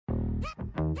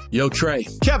Yo, Trey.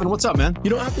 Kevin, what's up, man? You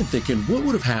know, I've been thinking, what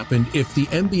would have happened if the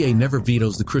NBA never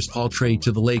vetoes the Chris Paul trade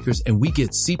to the Lakers and we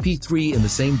get CP3 in the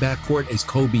same backcourt as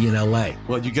Kobe in LA?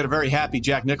 Well, you get a very happy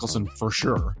Jack Nicholson for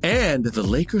sure. And the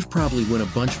Lakers probably win a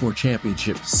bunch more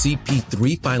championships.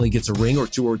 CP3 finally gets a ring or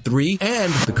 2 or 3,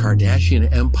 and the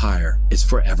Kardashian empire is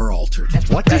forever altered.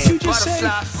 What did you just say?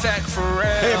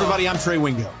 Hey, everybody, I'm Trey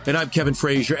Wingo. And I'm Kevin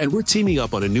Frazier, and we're teaming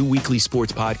up on a new weekly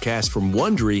sports podcast from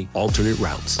Wondery, Alternate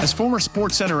Routes. As former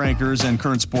Sports Center anchors and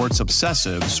current sports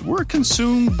obsessives, we're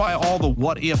consumed by all the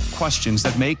what-if questions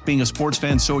that make being a sports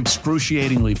fan so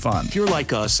excruciatingly fun. If you're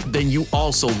like us, then you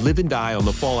also live and die on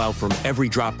the fallout from every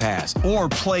drop pass. Or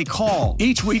play call.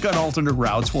 Each week on Alternate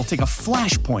Routes, we'll take a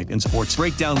flashpoint in sports,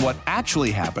 break down what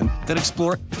actually happened, then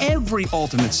explore every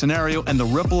alternate scenario and the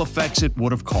ripple effects it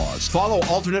would have caused. Follow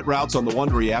Alternate Routes on the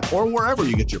Wondery app or wherever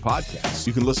you get your podcasts.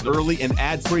 You can listen early and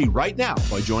ad-free right now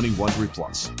by joining Wondery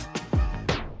Plus.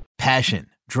 Passion,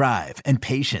 drive, and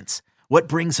patience. What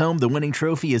brings home the winning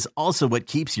trophy is also what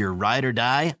keeps your ride or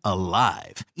die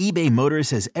alive. eBay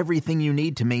Motors has everything you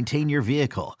need to maintain your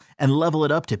vehicle and level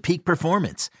it up to peak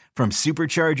performance, from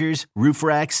superchargers, roof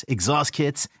racks, exhaust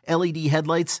kits, LED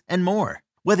headlights, and more.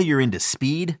 Whether you're into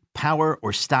speed, power,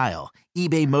 or style,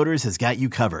 eBay Motors has got you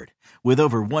covered. With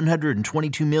over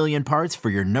 122 million parts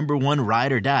for your number one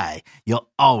ride or die, you'll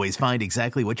always find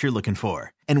exactly what you're looking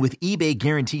for. And with eBay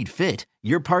Guaranteed Fit,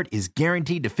 your part is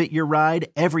guaranteed to fit your ride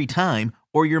every time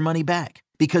or your money back.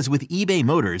 Because with eBay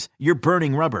Motors, you're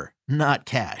burning rubber, not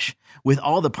cash. With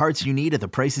all the parts you need at the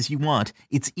prices you want,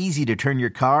 it's easy to turn your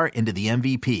car into the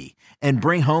MVP and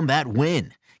bring home that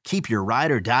win. Keep your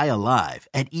ride or die alive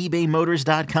at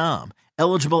ebaymotors.com.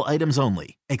 Eligible items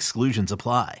only. Exclusions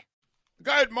apply.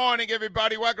 Good morning,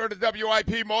 everybody. Welcome to the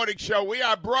WIP Morning Show. We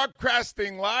are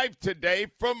broadcasting live today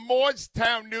from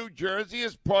Moorestown, New Jersey,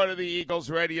 as part of the Eagles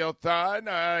Radiothon.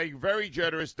 A very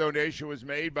generous donation was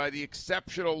made by the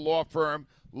exceptional law firm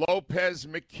Lopez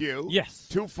McHugh. Yes.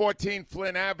 214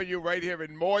 Flynn Avenue right here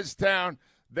in Moorestown.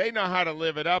 They know how to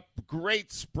live it up. Great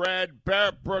spread.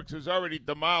 Barrett Brooks has already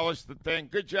demolished the thing.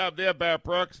 Good job there, Barrett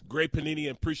Brooks. Great, Panini,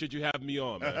 and appreciate you having me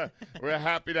on, man. We're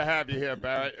happy to have you here,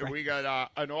 Barrett. We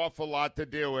got an awful lot to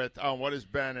deal with on what has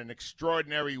been an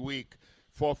extraordinary week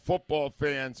for football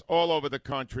fans all over the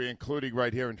country, including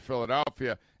right here in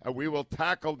Philadelphia. And we will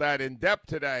tackle that in depth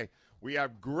today. We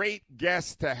have great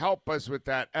guests to help us with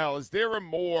that. Al, is there a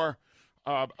more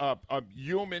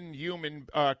human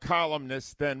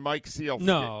columnist than Mike Sealski?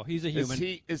 No, he's a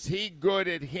human. Is he good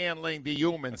at handling the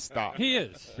human stuff? He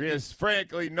is. Because,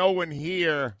 frankly, no one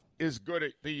here is good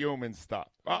at the human stuff.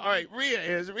 All right, Rhea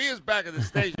is. Rhea's back at the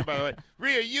station, by the way.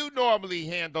 Rhea, you normally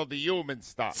handle the human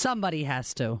stuff. Somebody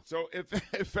has to. So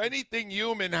if anything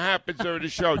human happens during the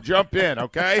show, jump in,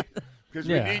 okay? Because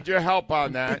we need your help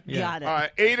on that. Got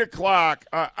it. 8 o'clock.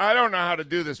 I don't know how to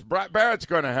do this. Barrett's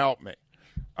going to help me.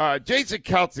 Jason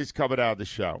Kelsey's coming out of the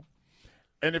show.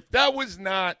 And if that was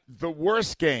not the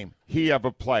worst game he ever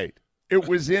played, it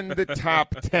was in the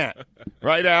top 10.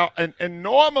 Right, Al? And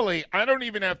normally, I don't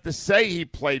even have to say he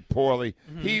played poorly.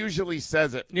 Mm-hmm. He usually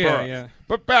says it first. Yeah.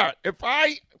 But, Barrett, if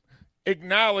I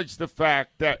acknowledge the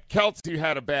fact that Kelsey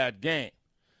had a bad game,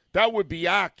 that would be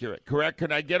accurate, correct?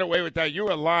 Can I get away with that?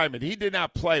 You're a lineman. He did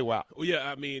not play well. Well, yeah,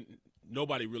 I mean,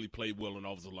 nobody really played well in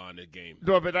offensive line that game.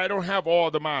 No, but I don't have all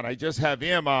of them on. I just have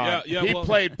him on. He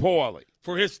played poorly.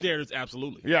 For his standards,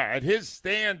 absolutely. Yeah, at his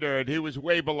standard, he was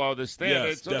way below the standard.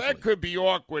 Yes, so definitely. That could be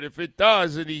awkward. If it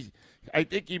does, and I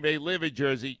think he may live in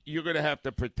Jersey, you're going to have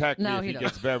to protect me if he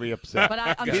gets very upset. But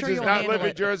I'm He sure does you'll not handle live in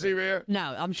it. Jersey, Rhea?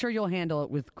 No, I'm sure you'll handle it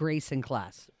with grace and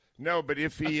class. No, but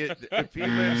if he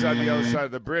lives on the other side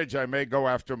of the bridge, I may go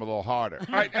after him a little harder.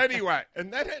 All right, anyway,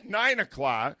 and then at 9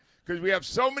 o'clock, because we have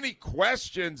so many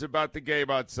questions about the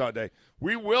game on Sunday,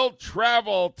 we will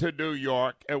travel to New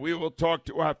York, and we will talk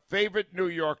to our favorite New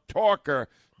York talker,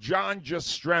 John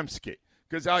Jastrzemski.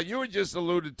 Because, Al, you had just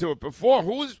alluded to it before.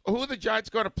 Who are the Giants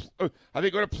going to are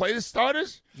they going to play the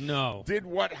starters? No. Did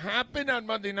what happened on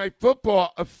Monday Night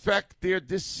Football affect their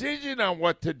decision on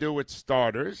what to do with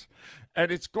starters? And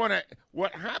it's going to –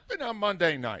 what happened on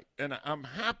Monday night, and I'm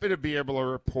happy to be able to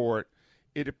report,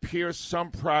 it appears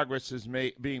some progress is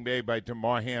being made by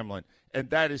Damar Hamlin, and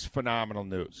that is phenomenal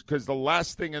news. Because the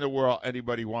last thing in the world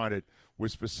anybody wanted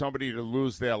was for somebody to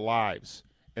lose their lives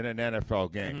in an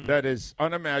NFL game. Mm-hmm. That is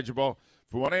unimaginable.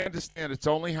 From what I understand, it's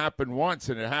only happened once,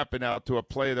 and it happened out to a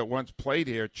player that once played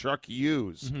here, Chuck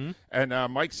Hughes. Mm-hmm.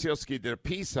 And Mike Sealski did a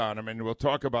piece on him, and we'll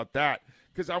talk about that.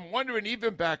 Because I'm wondering,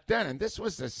 even back then, and this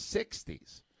was the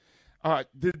 60s,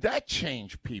 Did that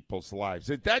change people's lives?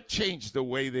 Did that change the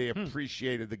way they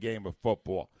appreciated the game of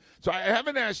football? So I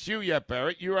haven't asked you yet,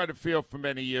 Barrett. You were on the field for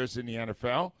many years in the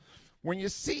NFL. When you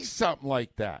see something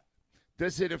like that,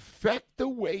 does it affect the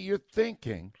way you're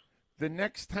thinking the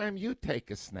next time you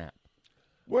take a snap?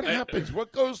 What happens?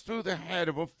 What goes through the head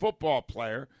of a football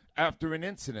player after an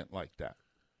incident like that?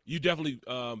 You definitely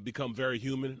become very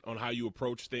human on how you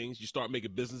approach things. You start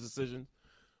making business decisions,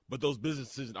 but those business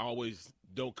decisions always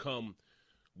don't come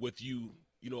with you,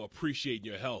 appreciating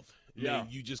your health. Yeah. Man,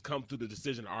 you just come through the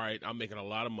decision, all right, I'm making a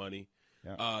lot of money.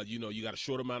 Yeah. You got a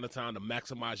short amount of time to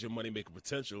maximize your money-making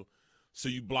potential, so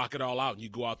you block it all out and you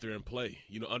go out there and play.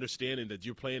 Understanding that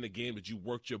you're playing a game that you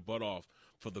worked your butt off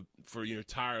for your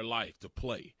entire life to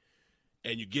play.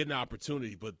 And you get an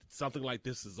opportunity, but something like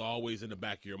this is always in the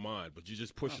back of your mind. But you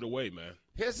just push it away, man.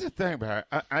 Here's the thing, Barry.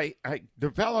 I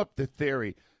developed the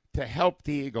theory to help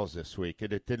the Eagles this week,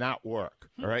 and it did not work.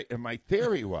 All right? And my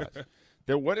theory was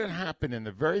that what had happened in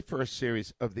the very first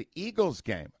series of the Eagles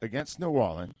game against New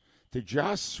Orleans to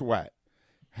Josh Sweat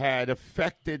had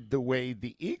affected the way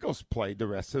the Eagles played the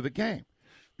rest of the game.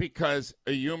 Because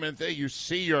a human thing, you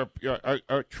see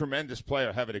a tremendous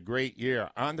player having a great year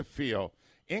on the field,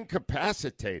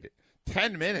 incapacitated,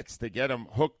 10 minutes to get him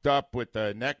hooked up with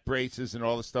the neck braces and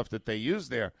all the stuff that they use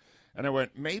there. And I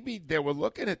went, maybe they were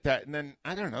looking at that, and then,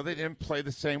 I don't know, they didn't play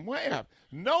the same way.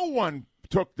 No one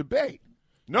took the bait.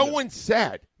 No one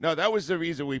said, no, that was the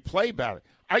reason we played better.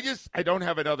 I don't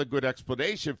have another good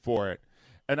explanation for it.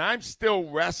 And I'm still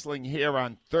wrestling here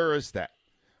on Thursday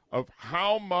of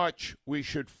how much we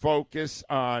should focus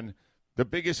on the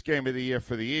biggest game of the year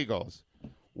for the Eagles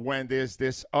when there's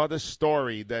this other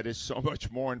story that is so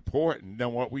much more important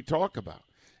than what we talk about.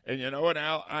 And you know what,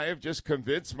 Al? I have just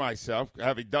convinced myself,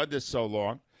 having done this so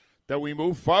long, that we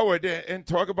move forward and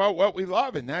talk about what we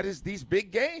love, and that is these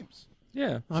big games.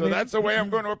 Yeah. So that's the way I'm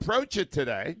going to approach it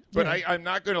today. But I'm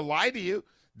not going to lie to you.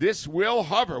 This will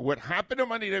hover. What happened to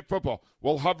Monday Night Football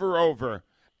will hover over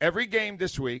every game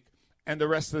this week and the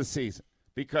rest of the season.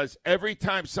 Because every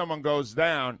time someone goes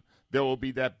down, there will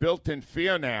be that built-in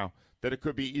fear now that it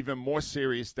could be even more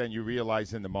serious than you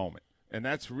realize in the moment. And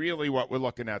that's really what we're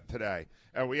looking at today.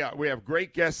 And we have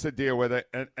great guests to deal with it,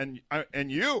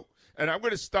 and you. And I'm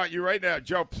going to start you right now.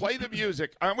 Joe, play the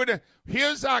music.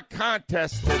 Here's our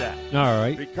contest today. All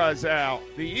right. Because, Al,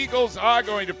 the Eagles are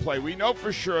going to play. We know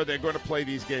for sure they're going to play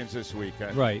these games this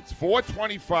weekend. Right. It's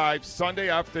 4:25 Sunday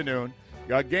afternoon.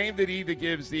 A game that either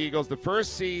gives the Eagles the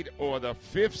first seed or the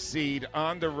fifth seed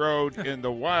on the road in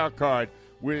the wild card,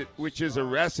 which is a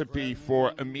recipe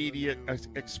for immediate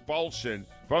expulsion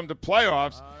from the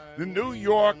playoffs. The New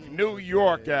York,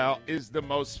 Al, is the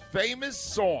most famous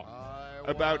song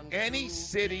about any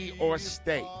city or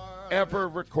state ever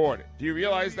recorded. Do you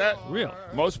realize that? Real.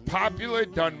 Most popular,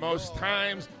 done most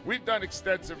times. We've done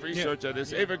extensive research on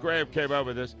this. Ava Graham came up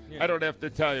with this. I don't have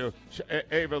to tell you,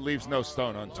 Ava leaves no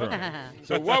stone unturned.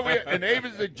 So and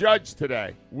Ava's the judge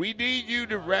today. We need you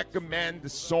to recommend the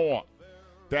song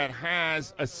that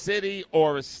has a city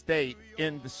or a state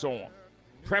in the song,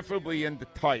 preferably in the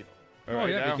title. All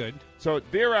right, that'd be good. So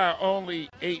there are only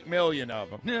 8 million of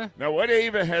them. Yeah. Now, what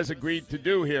Ava has agreed to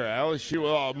do here, Al, is she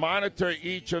will monitor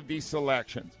each of these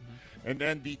selections. Mm-hmm. And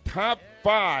then the top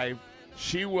 5,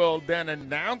 she will then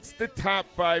announce the top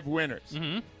 5 winners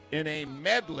in a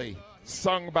medley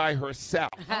sung by herself.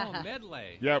 Oh,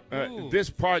 medley. Yep. This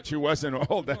part she wasn't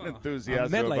all that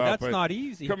enthusiastic medley, about. That's not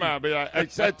easy. Come on, but I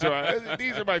said to her,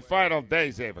 these are my final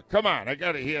days, Ava. Come on, I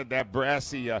got to hear that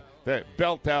brassy, that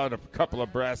belt out a couple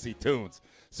of brassy tunes.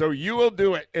 So you will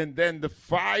do it, and then the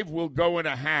 5 will go in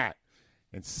a hat.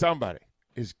 And somebody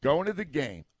is going to the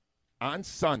game on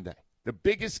Sunday, the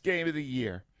biggest game of the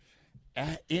year,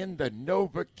 in the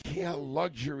NovaCare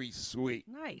Luxury Suite.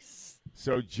 Nice.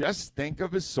 So just think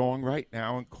of a song right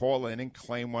now and call in and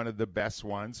claim one of the best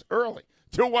ones early.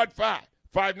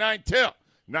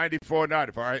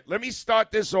 215-592-9490. All right, let me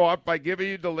start this off by giving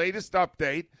you the latest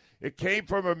update. It came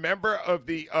from a member of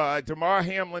the Damar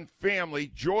Hamlin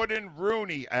family, Jordan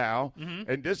Rooney, Al,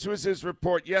 and this was his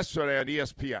report yesterday on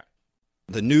ESPN.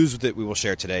 The news that we will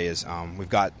share today is we've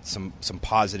got some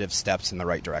positive steps in the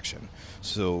right direction.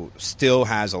 So still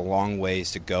has a long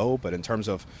ways to go, but in terms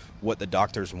of what the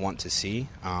doctors want to see,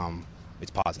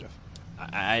 it's positive.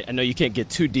 I know you can't get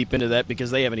too deep into that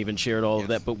because they haven't even shared all of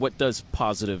that, but what does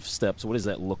positive steps, what does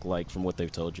that look like from what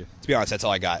they've told you? To be honest, that's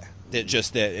all I got.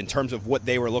 Just that in terms of what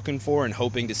they were looking for and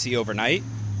hoping to see overnight,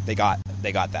 they got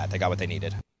that. They got what they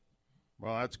needed.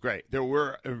 Well, that's great. There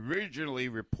were originally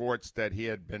reports that he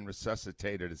had been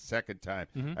resuscitated a second time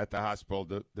at the hospital.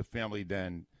 The family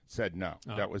then said no,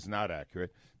 that was not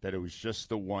accurate, that it was just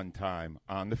the one time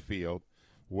on the field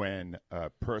when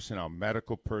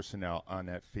medical personnel on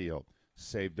that field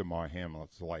saved Damar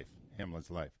Hamlin's life.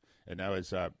 And that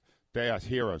was they are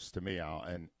heroes to me, Al,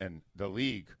 and the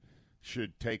league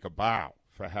should take a bow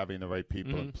for having the right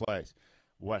people in place.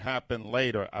 What happened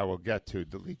later, I will get to.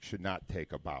 The league should not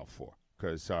take a bow for,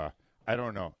 because I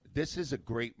don't know. This is a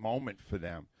great moment for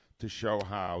them to show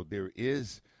how there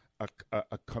is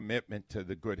a commitment to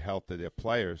the good health of their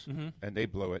players, and they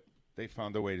blew it. They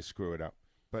found a way to screw it up.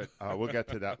 But we'll get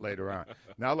to that later on.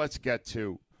 Now let's get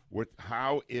to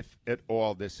how, if at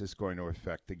all, this is going to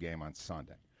affect the game on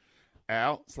Sunday.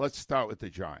 Al, so let's start with the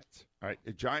Giants. All right,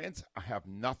 the Giants have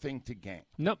nothing to gain.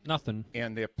 Nope, nothing.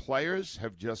 And their players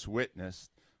have just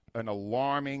witnessed an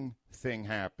alarming thing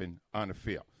happen on the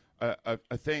field.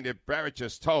 A thing that Barrett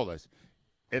just told us.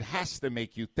 It has to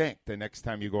make you think the next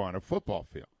time you go on a football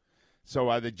field. So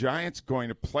are the Giants going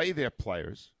to play their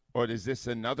players, or is this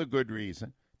another good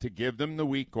reason to give them the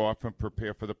week off and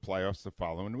prepare for the playoffs the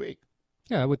following week?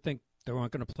 Yeah, I would think they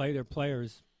weren't going to play their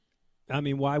players. I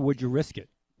mean, why would you risk it?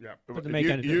 Yeah,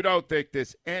 you don't think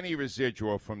there's any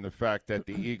residual from the fact that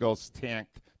the Eagles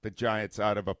tanked the Giants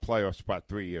out of a playoff spot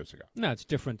 3 years ago? No, it's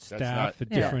different staff,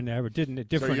 different different.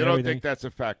 So you don't everything. think that's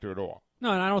a factor at all?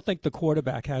 No, and I don't think the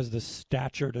quarterback has the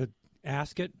stature to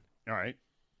ask it. All right.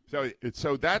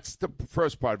 So that's the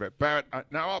first part of it. Barrett,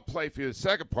 now I'll play for you the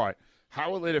second part.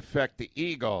 How will it affect the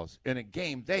Eagles in a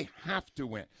game they have to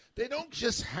win? They don't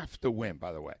just have to win,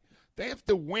 by the way. They have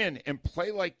to win and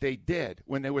play like they did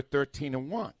when they were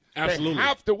 13-1. Absolutely. They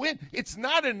have to win. It's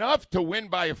not enough to win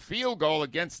by a field goal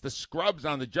against the scrubs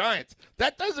on the Giants.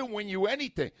 That doesn't win you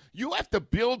anything. You have to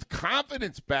build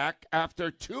confidence back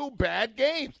after 2 bad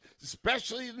games,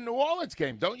 especially the New Orleans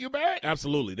game. Don't you, Barrett?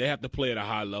 Absolutely. They have to play at a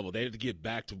high level. They have to get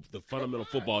back to the fundamental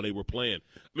football they were playing.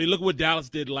 I mean, look what Dallas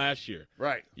did last year.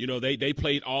 Right. You know, they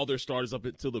played all their starters up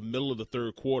until the middle of the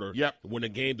third quarter. Yep. When the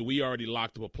game that we already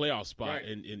locked up a playoff spot. Right.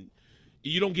 And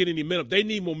you don't get any momentum. They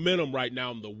need momentum right now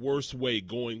in the worst way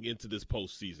going into this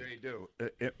postseason. They do.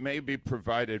 It may be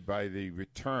provided by the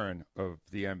return of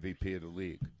the MVP of the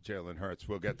league, Jalen Hurts.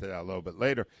 We'll get to that a little bit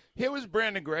later. Here was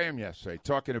Brandon Graham yesterday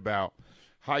talking about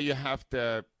how you have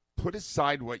to put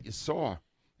aside what you saw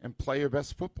and play your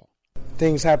best football.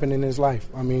 Things happen in his life.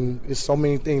 I mean, it's so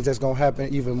many things that's going to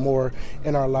happen even more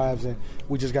in our lives, and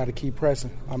we just got to keep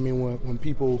pressing. I mean, when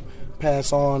people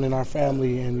pass on in our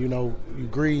family and, you know, you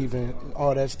grieve and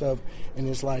all that stuff, and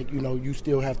it's like, you know, you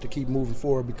still have to keep moving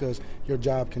forward because your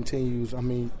job continues. I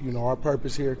mean, you know, our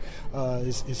purpose here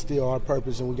is still our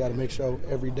purpose, and we got to make sure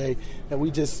every day that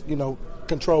we just, you know,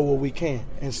 control what we can.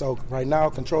 And so right now,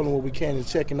 controlling what we can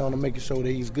is checking on him, making sure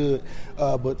that he's good,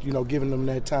 but, you know, giving him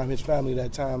that time, his family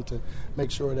that time to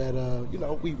make sure that, you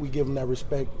know, we give him that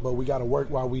respect, but we got to work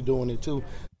while we doing it too.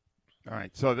 All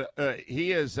right, so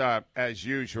he is, as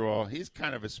usual, he's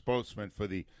kind of a spokesman for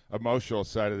the emotional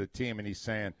side of the team, and he's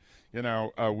saying, you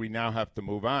know, we now have to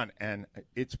move on, and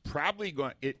it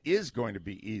is going to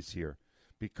be easier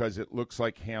because it looks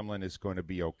like Hamlin is going to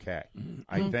be okay,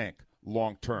 I think,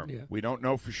 long term. Yeah. We don't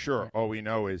know for sure. All we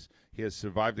know is he has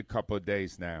survived a couple of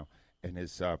days now, and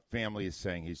his family is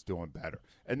saying he's doing better.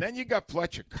 And then you got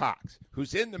Fletcher Cox,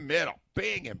 who's in the middle,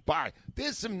 big and by.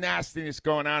 There's some nastiness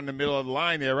going on in the middle of the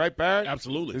line there, right, Barrett?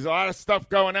 Absolutely. There's a lot of stuff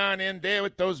going on in there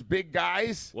with those big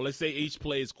guys. Well, let's say each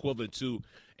play is equivalent to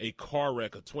a car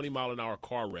wreck, a 20-mile-an-hour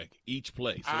car wreck, each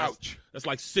play. So ouch. That's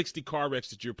like 60 car wrecks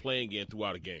that you're playing in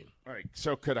throughout a game. All right,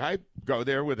 so could I go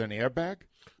there with an airbag?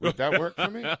 Would that work for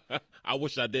me? I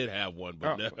wish I did have one,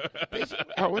 but no.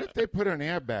 What if they put an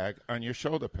airbag on your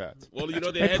shoulder pads? Well, you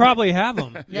know, they probably have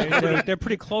them. They're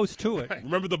pretty close to it.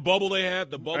 Remember the bubble they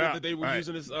had? The bubble that they were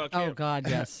using as camp? Oh, God,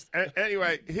 yes.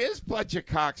 Anyway, here's Fletcher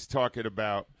Cox talking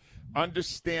about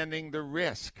understanding the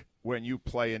risk when you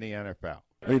play in the NFL.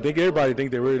 I mean, everybody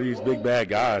think they're really these big bad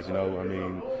guys, you know. I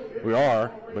mean, we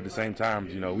are, but at the same time,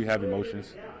 you know, we have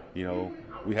emotions, you know.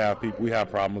 We have people, we have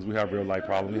problems, we have real life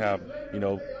problems. We have, you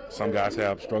know, some guys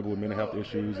have struggled with mental health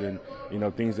issues and, you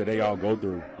know, things that they all go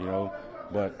through, you know.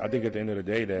 But I think at the end of the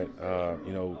day that,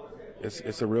 you know,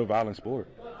 it's a real violent sport.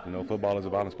 You know, football is a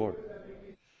violent sport.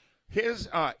 Here's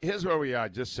where we are,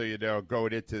 just so you know,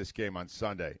 going into this game on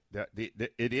Sunday.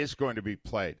 It is going to be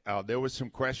played. There was some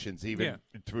questions even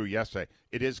through yesterday.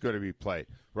 It is going to be played.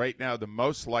 Right now, the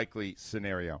most likely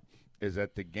scenario is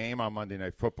that the game on Monday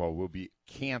Night Football will be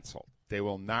canceled. They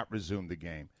will not resume the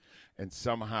game, and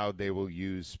somehow they will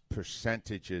use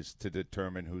percentages to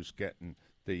determine who's getting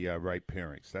the right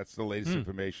pairings. That's the latest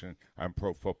information on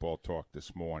Pro Football Talk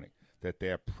this morning, that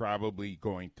they're probably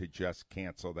going to just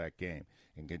cancel that game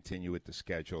and continue with the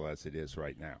schedule as it is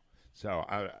right now. So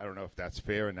I don't know if that's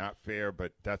fair or not fair,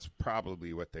 but that's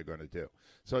probably what they're going to do.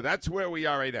 So that's where we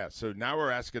are right now. So now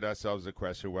we're asking ourselves the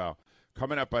question, well,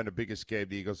 coming up on the biggest game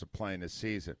the Eagles are playing this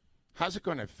season, how's it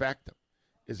going to affect them?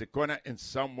 Is it going to in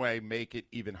some way make it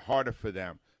even harder for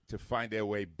them to find their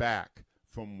way back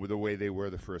from the way they were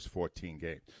the first 14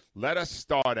 games? Let us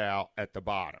start out at the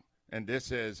bottom. And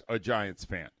this is a Giants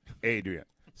fan, Adrian.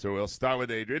 So we'll start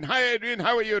with Adrian. Hi, Adrian.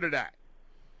 How are you today?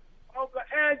 Uncle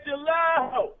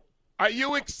Angelo. Are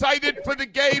you excited for the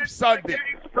game Sunday?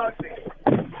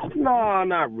 No,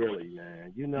 not really,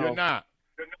 man. You know, You're not?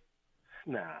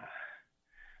 Nah.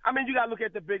 I mean, you got to look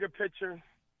at the bigger picture.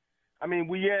 I mean,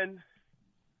 we in.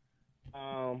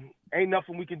 Ain't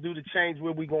nothing we can do to change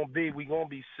where we going to be. We going to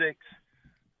be 6.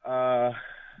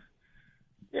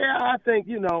 Yeah, I think,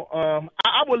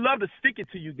 I would love to stick it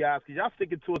to you guys because y'all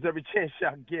stick it to us every chance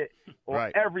y'all get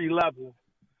on every level.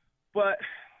 But,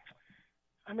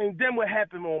 I mean, then what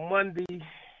happened on Monday,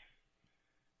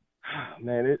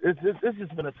 man, it's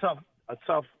just been a tough, it's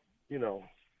been a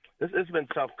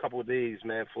tough couple of days,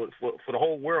 man, for the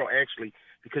whole world, actually,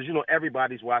 because,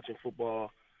 everybody's watching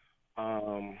football.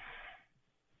 I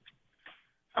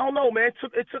don't know, man.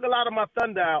 It took a lot of my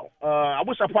thunder out. I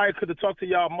wish I probably could have talked to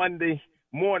y'all Monday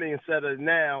morning instead of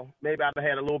now. Maybe I'd have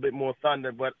had a little bit more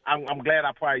thunder, but I'm glad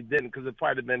I probably didn't because it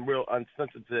probably been real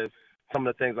unsensitive, some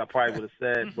of the things I probably would have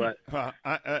said. But let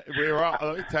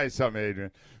me tell you something,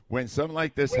 Adrian. When something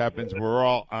like this happens, we're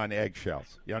all on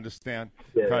eggshells. You understand?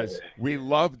 Because we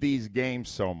love these games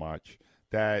so much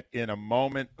that in a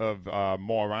moment of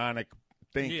moronic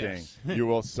thinking, you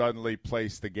will suddenly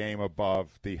place the game above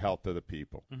the health of the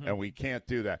people. Mm-hmm. And we can't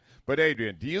do that. But,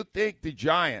 Adrian, do you think the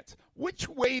Giants, which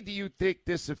way do you think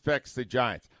this affects the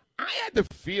Giants? I had the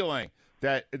feeling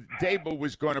that Dable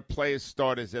was going to play his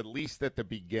starters at least at the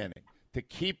beginning to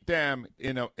keep them,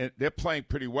 they're playing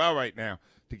pretty well right now,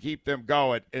 to keep them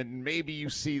going. And maybe you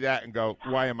see that and go,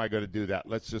 why am I going to do that?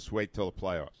 Let's just wait till the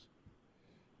playoffs.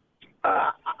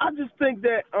 I just think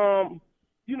that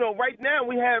right now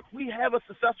we have a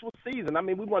successful season. I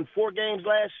mean, we won 4 games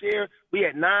last year. We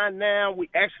at 9 now. We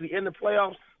actually in the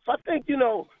playoffs. So I think,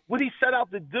 what he set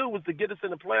out to do was to get us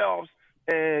in the playoffs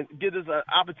and get us an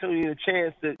opportunity and a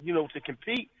chance to, to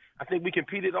compete. I think we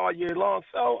competed all year long.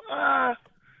 So, I'm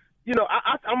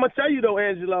going to tell you, though,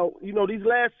 Angelo, these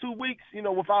last 2 weeks,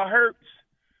 with our hurts,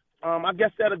 I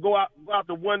guess that'll go out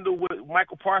the window. What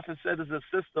Michael Parsons said is a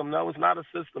system. No, it's not a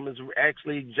system. It's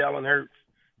actually Jalen Hurts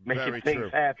making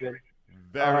things happen.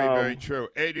 Very true.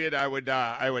 Adrian, I would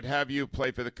have you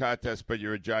play for the contest, but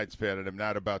you're a Giants fan, and I'm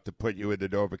not about to put you in the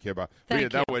Novocaine.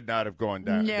 That would not have gone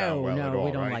down well at all,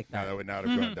 we don't right? like that. No, that would not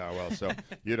have gone down well. So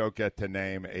you don't get to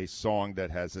name a song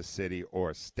that has a city or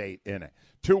a state in it.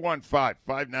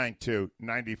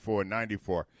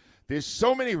 215-592-9494. There's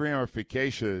so many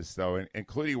ramifications, though,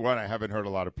 including one I haven't heard a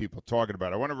lot of people talking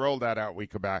about. I want to roll that out when we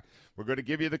come back. We're going to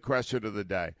give you the question of the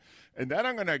day. And then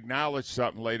I'm going to acknowledge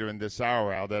something later in this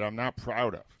hour, Al, that I'm not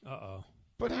proud of. Uh-oh.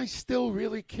 But I still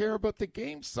really care about the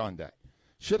game Sunday.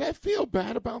 Should I feel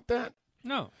bad about that?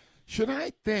 No. Should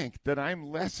I think that I'm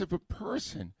less of a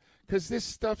person because this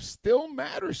stuff still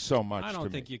matters so much to me? I don't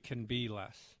think you can be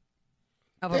less.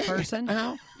 Of a person?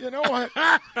 Al, you know what?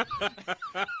 I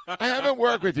haven't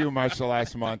worked with you much the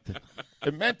last month.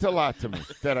 It meant a lot to me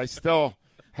that I still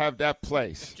have that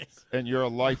place in your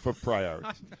life of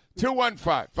priorities.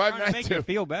 215-592. Make you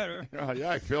feel better. Oh,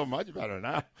 yeah, I feel much better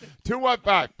now.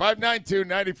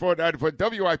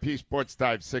 215-592-9494. WIP Sports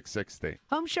Time 616.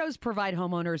 Home shows provide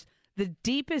homeowners the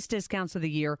deepest discounts of the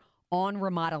year on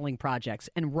remodeling projects.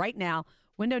 And right now,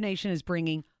 Window Nation is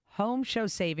bringing home show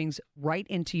savings right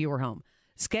into your home.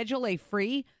 Schedule a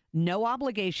free,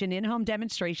 no-obligation in-home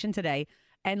demonstration today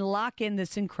and lock in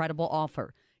this incredible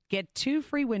offer. Get 2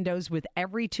 free windows with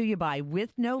every 2 you buy with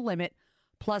no limit,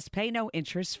 plus pay no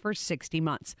interest for 60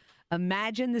 months.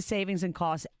 Imagine the savings in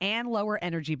costs and lower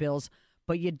energy bills,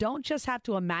 but you don't just have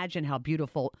to imagine how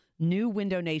beautiful new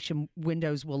Window Nation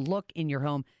windows will look in your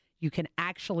home. You can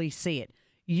actually see it.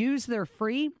 Use their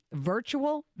free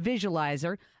virtual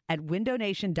visualizer at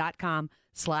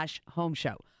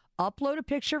windownation.com/homeshow. Upload a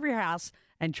picture of your house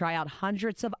and try out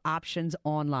hundreds of options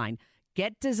online.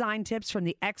 Get design tips from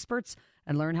the experts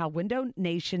and learn how Window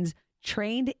Nation's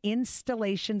trained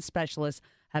installation specialists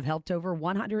have helped over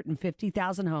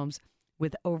 150,000 homes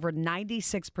with over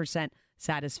 96%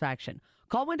 satisfaction.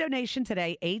 Call Window Nation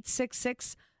today,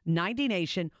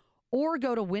 866-90NATION, or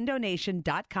go to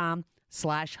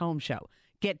windownation.com/homeshow.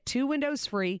 Get 2 windows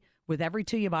free with every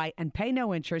 2 you buy and pay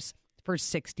no interest for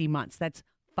 60 months. That's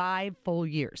 5 full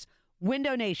years.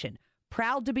 Window Nation,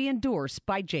 proud to be endorsed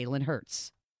by Jalen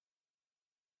Hurts.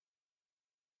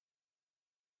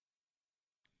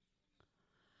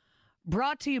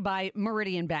 Brought to you by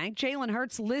Meridian Bank. Jalen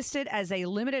Hurts listed as a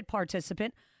limited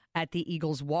participant at the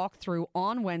Eagles walkthrough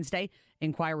on Wednesday.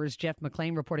 Inquirer's Jeff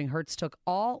McClain reporting Hurts took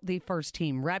all the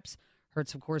first-team reps.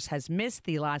 Hurts, of course, has missed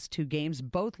the last 2 games,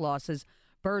 both losses.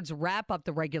 Birds wrap up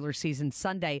the regular season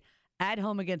Sunday at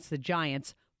home against the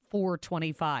Giants,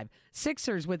 4-25.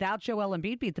 Sixers without Joel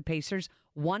Embiid beat the Pacers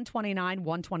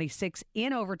 129-126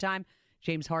 in overtime.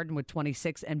 James Harden with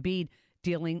 26, Embiid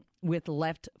dealing with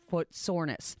left foot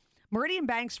soreness. Meridian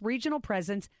Bank's regional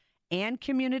presence and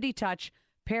community touch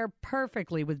pair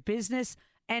perfectly with business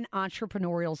and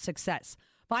entrepreneurial success.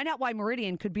 Find out why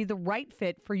Meridian could be the right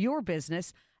fit for your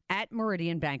business at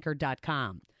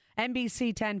meridianbanker.com.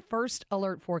 NBC 10 first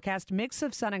alert forecast, mix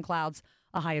of sun and clouds,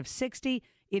 a high of 60.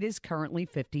 It is currently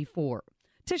 54.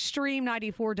 To stream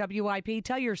 94 WIP,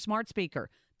 tell your smart speaker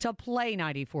to play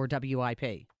 94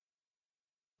 WIP.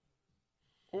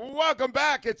 Welcome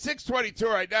back. It's 6:22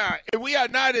 right now. We are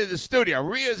not in the studio.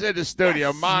 Rhea's in the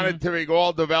studio monitoring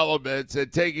all developments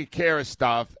and taking care of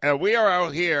stuff. And we are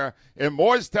out here in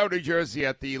Moorestown, New Jersey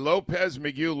at the Lopez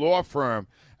McGue Law Firm.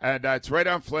 And it's right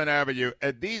on Flint Avenue.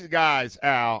 And these guys,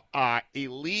 Al, are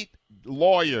elite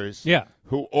lawyers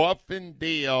who often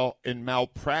deal in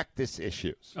malpractice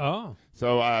issues. Oh.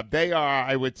 So they are,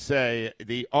 I would say,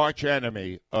 the arch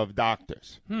enemy of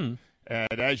doctors.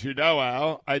 And as you know,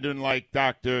 Al, I didn't like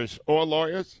doctors or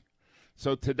lawyers.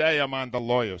 So today I'm on the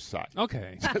lawyer's side.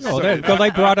 Okay. They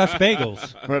brought us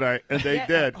bagels. And they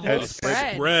did.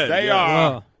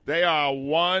 They are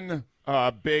one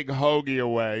big hoagie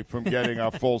away from getting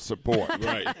our full support.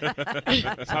 Right.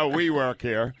 That's how we work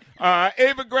here.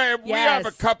 Ava Graham, we have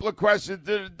a couple of questions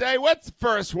today. What's the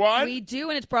first one? We do,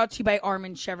 and it's brought to you by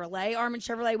Armin Chevrolet. Armin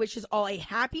Chevrolet wishes all a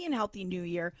happy and healthy new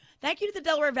year. Thank you to the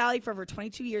Delaware Valley for over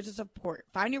 22 years of support.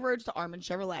 Find your roads to Armin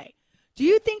Chevrolet. Do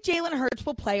you think Jalen Hurts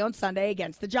will play on Sunday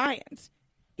against the Giants?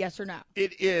 Yes or no?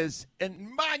 It is a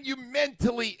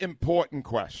monumentally important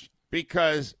question.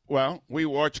 Because, well, we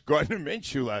watched Gardner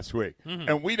Minshew last week,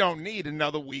 and we don't need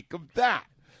another week of that.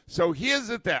 So here's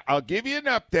the thing. I'll give you an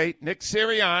update. Nick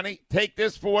Sirianni, take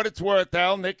this for what it's worth,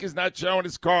 Al. Nick is not showing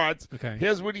his cards. Okay.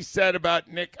 Here's what he said about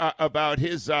Nick, about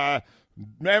his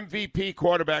MVP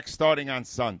quarterback starting on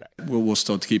Sunday. We'll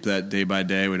still keep that day by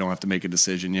day. We don't have to make a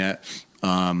decision yet.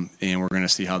 And we're going to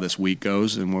see how this week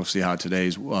goes, and we'll see how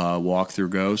today's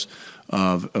walkthrough goes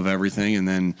of everything. And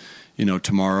then,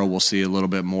 tomorrow we'll see a little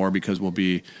bit more because we'll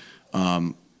be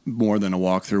more than a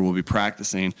walkthrough. We'll be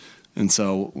practicing. And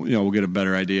so, we'll get a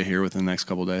better idea here within the next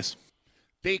couple of days.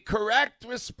 The correct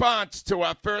response to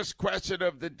our first question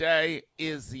of the day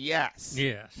is yes.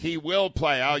 Yes. He will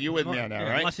play. Al, you with me on that,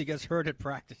 right? Unless he gets hurt at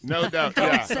practice. No doubt.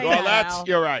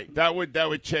 You're right. That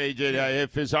would change it.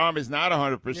 If his arm is not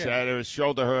 100% or his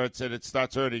shoulder hurts and it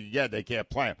starts hurting again, they can't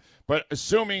play him. But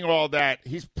assuming all that,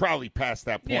 he's probably past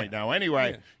that point now.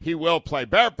 Anyway, he will play.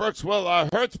 Barrett Brooks, will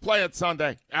Hurts play on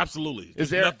Sunday? Absolutely.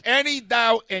 Is there any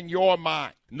doubt in your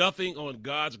mind? Nothing on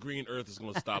God's green earth is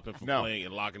going to stop him from playing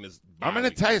and locking his body. I'm going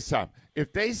to tell you something.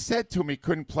 If they said to him he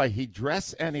couldn't play, he'd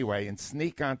dress anyway and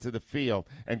sneak onto the field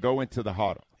and go into the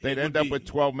huddle. They'd end up with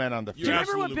 12 men on the field. Do you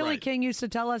remember what Billy King used to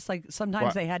tell us? Like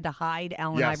sometimes they had to hide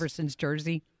Allen Iverson's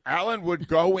jersey. Allen would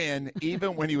go in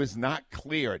even when he was not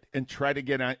cleared and try to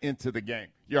get into the game.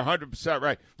 You're 100%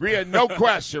 right. Rhea, no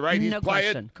question, right? He's no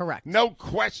playing. Question. Correct. No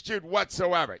question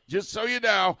whatsoever. Just so you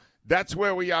know, that's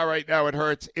where we are right now at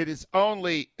Hurts. It is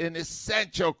only an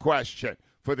essential question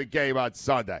for the game on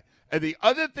Sunday. And the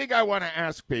other thing I want to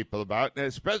ask people about, and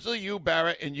especially you,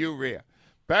 Barrett, and you, Rhea.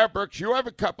 Barrett Brooks, you have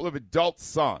a couple of adult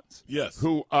sons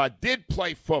who did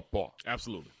play football.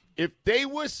 Absolutely. If they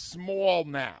were small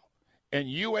now and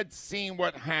you had seen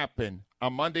what happened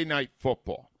on Monday Night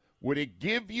Football, would it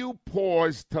give you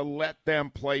pause to let them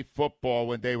play football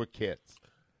when they were kids?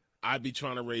 I'd be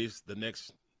trying to raise the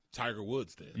next Tiger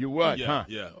Woods then. You would, yeah, huh?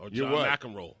 Yeah, or John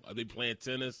McEnroe. Are they playing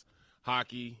tennis,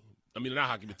 hockey? I mean, not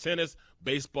hockey, but tennis,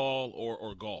 baseball,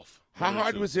 or golf. How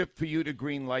hard was it for you to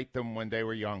green light them when they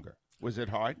were younger? Was it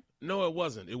hard? No, it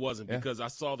wasn't. It wasn't because I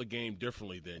saw the game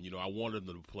differently then. I wanted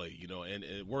them to play, and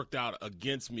it worked out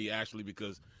against me actually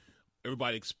because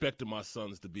everybody expected my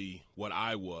sons to be what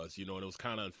I was, and it was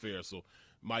kind of unfair. So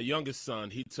my youngest son,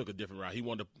 he took a different route.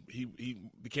 He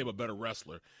became a better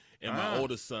wrestler. And my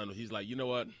oldest son, he's like, you know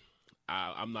what?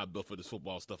 I'm not built for this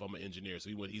football stuff. I'm an engineer. So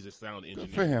he's a sound engineer.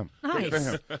 Good for him. Nice. Good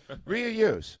for him. Rhea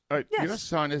Hughes, your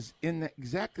son is in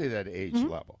exactly that age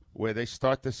level where they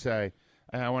start to say,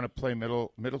 I want to play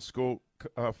middle school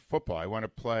football. I want to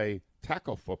play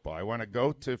tackle football. I want to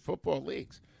go to football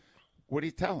leagues. What do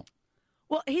you tell him?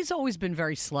 Well, he's always been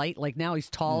very slight. Like now he's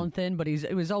tall and thin, but he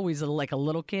was always like a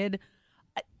little kid.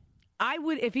 I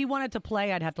would, if he wanted to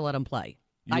play, I'd have to let him play.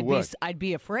 I'd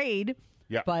be afraid.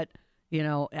 Yeah. But,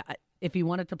 if he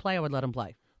wanted to play, I would let him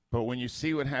play. But when you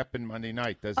see what happened Monday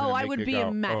night, doesn't it make I would you be go,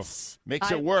 a mess.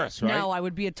 Makes it worse, right? No, I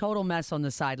would be a total mess on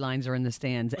the sidelines or in the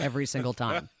stands every single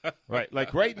time. Right.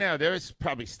 Like right now, there's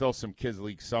probably still some kids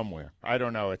league somewhere. I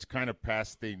don't know. It's kind of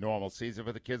past the normal season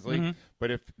for the kids league. Mhm.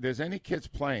 But if there's any kids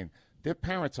playing, their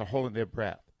parents are holding their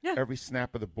breath every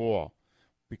snap of the ball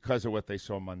because of what they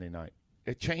saw Monday night.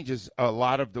 It changes a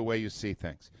lot of the way you see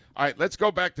things. All right, let's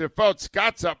go back to the phone.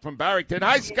 Scott's up from Barrington.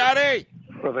 Hi, Scotty.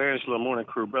 Brother Angela, morning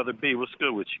crew. Brother B, what's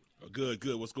good with you?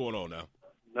 Good. What's going on now?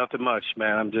 Nothing much,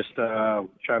 man. I'm just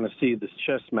trying to see this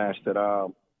chess match that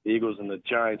the Eagles and the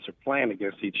Giants are playing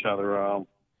against each other.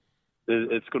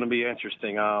 It's going to be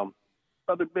interesting.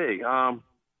 Brother B,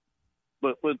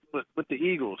 but with the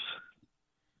Eagles,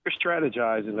 you're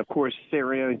strategizing. Of course,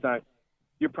 Sirianni's not.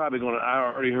 You're probably going to. I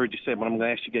already heard you say, but I'm going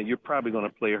to ask you again. You're probably going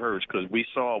to play Hurts because we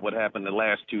saw what happened the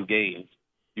last two games.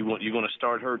 You're going to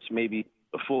start Hurts maybe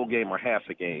a full game or half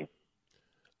a game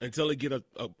until they get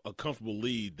a comfortable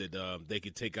lead that they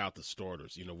can take out the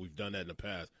starters. We've done that in the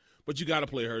past. But you got to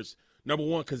play Hurts. Number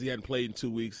one, because he hadn't played in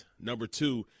 2 weeks. Number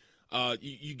two,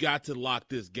 you got to lock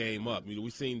this game up.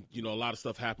 We've seen a lot of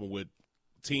stuff happen with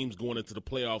teams going into the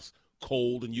playoffs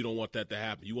cold, and you don't want that to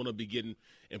happen. You want to be getting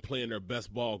and playing their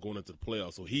best ball going into the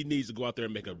playoffs. So he needs to go out there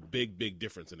and make a big, big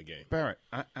difference in the game. Barrett,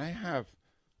 I have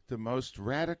the most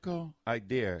radical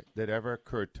idea that ever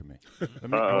occurred to me. I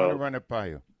want to run it by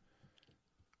you.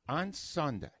 On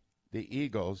Sunday, the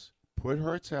Eagles put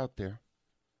Hurts out there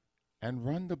and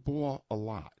run the ball a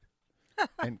lot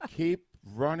and keep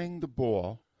running the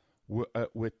ball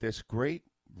with this great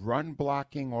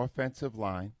run-blocking offensive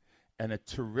line and a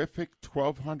terrific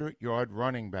 1,200-yard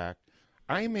running back.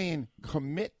 I mean,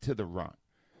 commit to the run.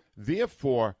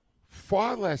 Therefore,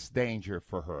 far less danger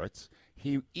for Hurts.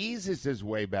 He eases his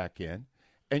way back in,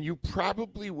 and you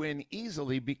probably win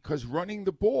easily because running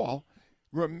the ball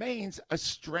remains a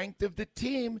strength of the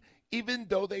team, even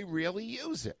though they rarely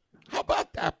use it. How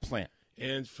about that plan?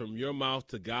 And from your mouth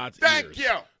to God's ears. Thank you.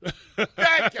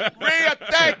 Rhea,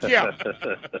 thank you.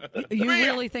 You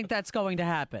really think that's going to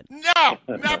happen? No,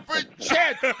 not for a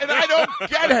chance. And I don't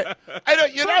get it.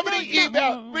 You know how many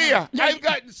emails, Rhea, I've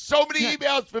gotten so many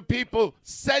emails from people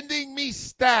sending me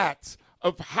stats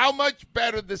of how much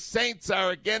better the Saints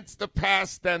are against the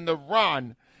pass than the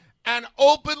run, and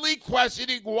openly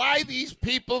questioning why these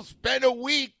people spend a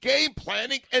week game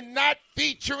planning and not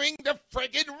featuring the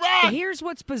friggin' run. Here's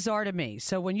what's bizarre to me.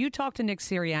 So when you talked to Nick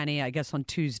Sirianni, I guess on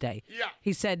Tuesday,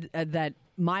 he said that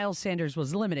Miles Sanders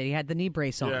was limited. He had the knee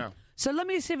brace on. Yeah. So let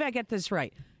me see if I get this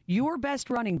right. Your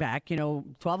best running back,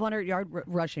 1,200-yard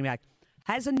rushing back,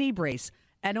 has a knee brace.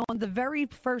 And on the very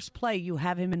first play, you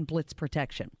have him in blitz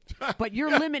protection. But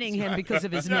you're limiting him because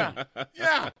of his knee.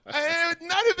 Yeah.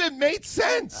 None of it made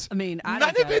sense. I mean, none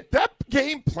of it. That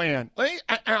game plan.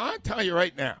 I'll tell you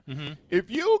right now. Mm-hmm. If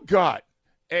you got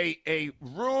a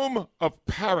room of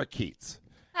parakeets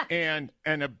and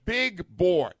a big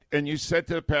board, and you said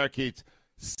to the parakeets,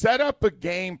 set up a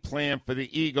game plan for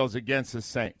the Eagles against the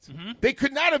Saints, they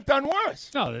could not have done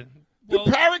worse. No, the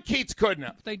parakeets couldn't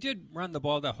have. They did run the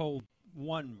ball the whole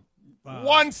one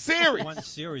series. One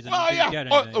series. And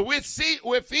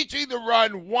we're featuring the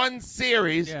run one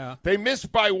series. Yeah. They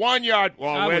missed by 1 yard.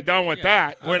 Well, we're done with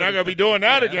that. We're not going to be doing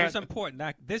that again. It's important.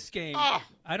 This game,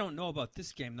 I don't know about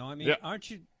this game, though. I mean,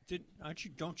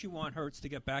 don't you want Hurts to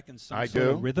get back in some sort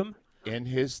of rhythm? In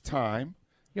his time.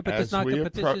 Yeah, but there's not.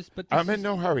 I'm in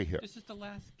no hurry here. This is the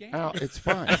last game. Al, it's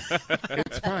fine.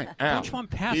 It's fine. Al, don't you want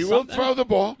pass he will throw the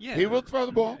ball. Yeah. He will throw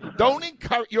the ball. Don't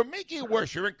encourage. You're making it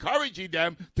worse. You're encouraging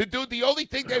them to do the only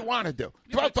thing they want to do.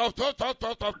 Throw.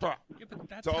 Yeah,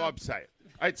 that's all I'm saying.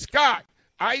 All right, Scott,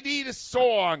 I need a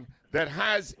song that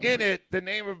has in it the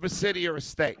name of a city or a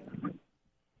state.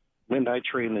 Midnight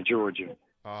Train to Georgia.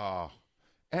 Oh,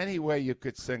 any way you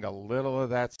could sing a little of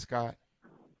that, Scott?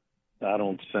 I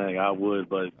don't sing. I would,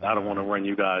 but I don't want to run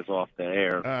you guys off the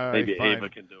air. Maybe fine. Ava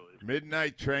can do it.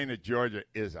 Midnight Train to Georgia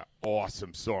is an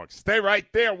awesome song. Stay right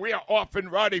there. We are off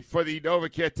and ready for the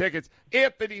NovaCare tickets.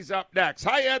 Anthony's up next.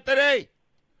 Hi, Anthony.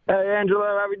 Hey, Angelo.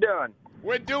 How we doing?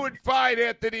 We're doing fine,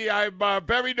 Anthony. I'm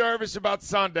very nervous about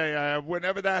Sunday.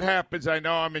 Whenever that happens, I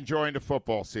know I'm enjoying the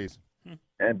football season.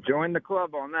 And join the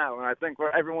club on that one. I think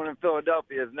everyone in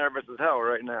Philadelphia is nervous as hell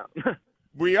right now.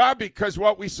 We are, because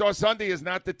what we saw Sunday is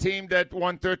not the team that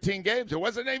won 13 games. It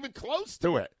wasn't even close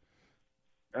to it.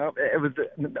 It was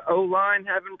the O-line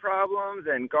having problems,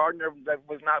 and Gardner that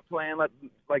was not playing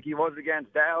like he was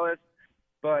against Dallas.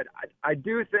 But I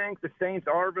do think the Saints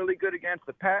are really good against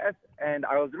the pass, and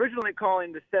I was originally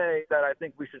calling to say that I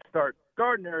think we should start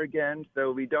Gardner again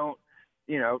so we don't,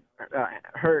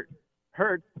 hurt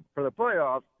for the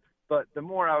playoffs. But the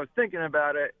more I was thinking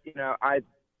about it, I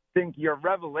think your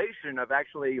revelation of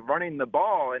actually running the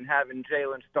ball and having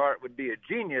Jalen start would be a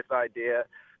genius idea.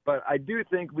 But I do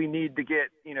think we need to get,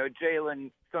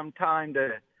 Jalen some time to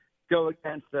go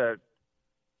against a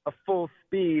full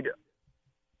speed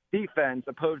defense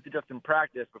opposed to just in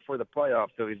practice before the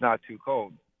playoffs so he's not too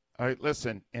cold. All right,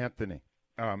 listen, Anthony,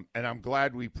 and I'm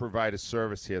glad we provide a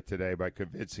service here today by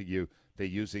convincing you that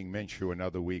using Minshew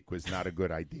another week was not a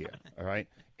good idea. All right,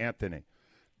 Anthony,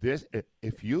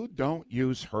 if you don't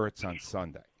use Hurts on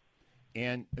Sunday,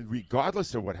 and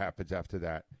regardless of what happens after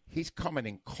that, he's coming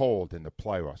in cold in the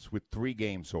playoffs with 3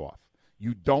 games off.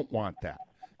 You don't want that.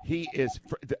 He is.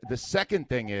 The second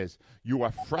thing is you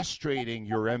are frustrating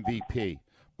your MVP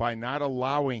by not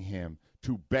allowing him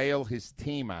to bail his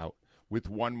team out with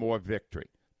one more victory.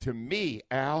 To me,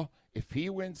 Al, if he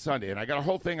wins Sunday, and I got a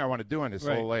whole thing I want to do on this a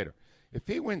little later. If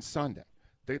he wins Sunday,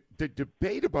 the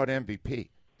debate about MVP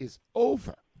is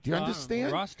over. Do you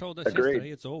understand? Ross told us yesterday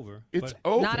it's over. It's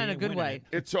over. Not in a good way.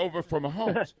 It's over for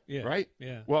Mahomes, right?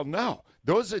 Yeah. Well, no.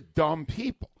 Those are dumb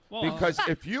people. Because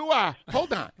if you are –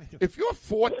 hold on. If you're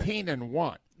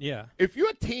 14-1, if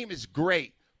your team is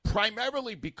great,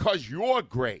 primarily because you're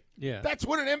great. Yeah. That's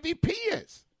what an MVP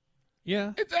is.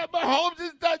 Yeah.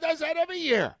 Mahomes does that every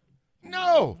year.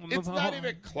 No, it's not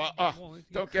even close.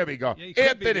 Don't get me going. Yeah,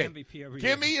 Anthony,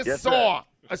 give me a song.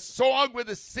 A song with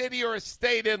a city or a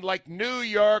state in like New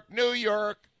York, New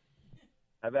York.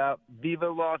 How about Viva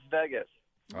Las Vegas?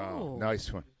 Oh,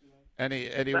 nice one.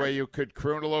 Any way you could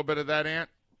croon a little bit of that, Ant?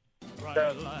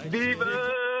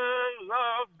 Viva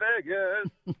Las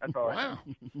Vegas. That's all. Wow.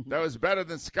 That was better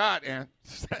than Scott, Ant.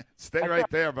 Stay right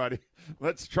there, buddy.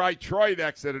 Let's try Troy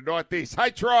next in the Northeast. Hi,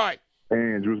 Troy. Hey,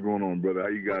 Andrew, what's going on, brother? How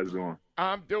you guys doing?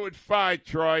 I'm doing fine,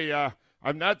 Troy.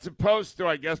 I'm not supposed to,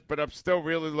 I guess, but I'm still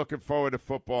really looking forward to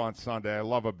football on Sunday. I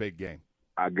love a big game.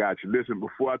 I got you. Listen,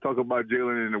 before I talk about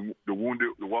Jalen and the wounded,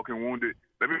 the walking wounded,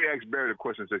 let me ask Barrett a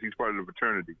question since he's part of the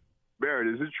fraternity. Barrett,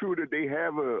 is it true that they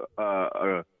have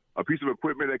a piece of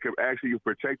equipment that could actually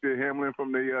protect Hamlin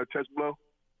from the chest blow?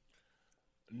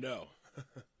 No.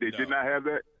 They did not have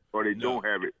that, or they don't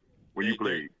have it when you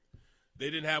played? They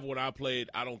didn't have when I played.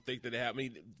 I don't think that they have. I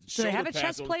mean, do they have a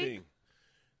chest plate?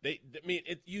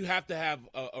 You have to have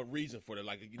a reason for it.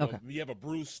 Like, if you have a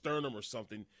bruised sternum or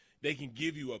something, they can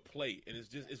give you a plate, and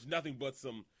it's nothing but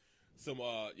some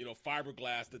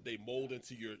fiberglass that they mold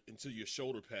into your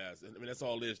shoulder pads. And I mean, that's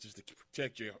all it is, just to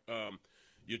protect your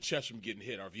chest from getting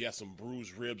hit, or if you have some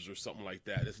bruised ribs or something like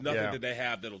that. It's nothing that they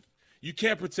have that'll. You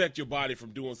can't protect your body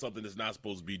from doing something that's not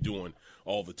supposed to be doing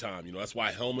all the time. That's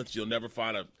why helmets. You'll never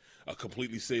find a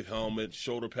completely safe helmet,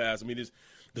 shoulder pads. I mean,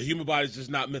 the human body is just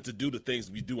not meant to do the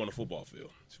things we do on a football field.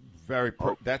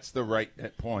 That's the right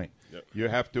point. Yep. You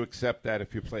have to accept that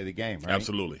if you play the game, right?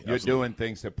 Absolutely. You're doing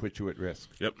things that put you at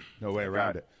risk. Yep. No way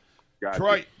around it. Got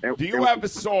Troy, it. do you have a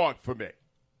song for me?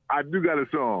 I do got a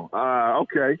song.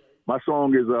 Okay. My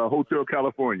song is Hotel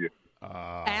California.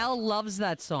 Al loves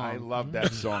that song. I love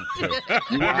that song, too.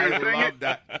 You want me to sing it?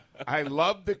 That. I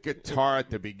love the guitar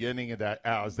at the beginning of that.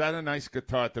 Al, is that a nice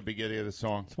guitar at the beginning of the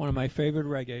song? It's one of my favorite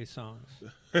reggae songs.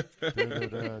 That's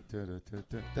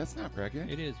not reggae.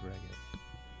 It is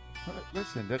reggae.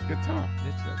 Listen, that guitar.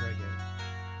 It's reggae.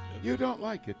 You don't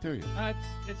like it, do you?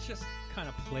 It's just kind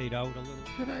of played out a little.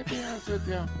 Can I be honest with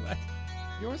you?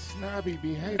 Your snobby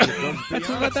behavior goes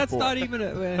beyond that's sport. Not even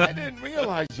I didn't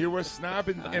realize you were a snob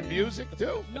in music,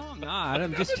 too. No, I'm not.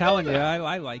 I'm just telling you.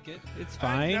 I like it. It's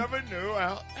fine. I never knew.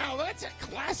 Al, that's a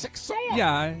classic song.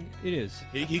 Yeah, it is.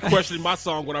 He questioned my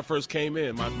song when I first came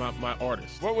in, my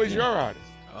artist. What was your artist?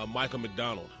 Michael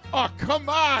McDonald. Oh, come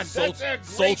on. That's a great...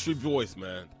 sultry voice,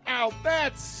 man. Al,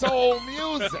 that's soul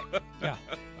music. Yeah.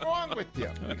 What's wrong with you?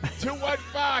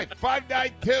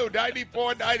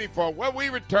 215-592-9494. When we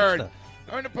return, I'm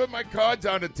going to put my cards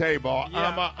on the table.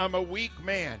 Yeah. I'm a weak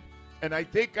man, and I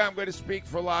think I'm going to speak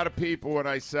for a lot of people when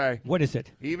I say, what is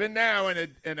it? Even now, in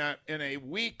a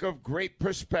week of great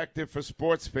perspective for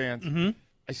sports fans,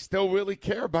 I still really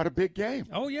care about a big game.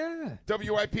 Oh, yeah.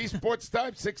 WIP Sports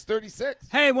Time, 636.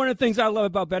 Hey, one of the things I love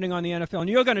about betting on the NFL, and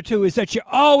you're going to too, is that you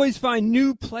always find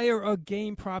new player or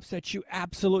game props that you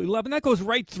absolutely love. And that goes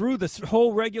right through the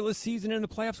whole regular season and the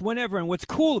playoffs, whenever. And what's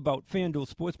cool about FanDuel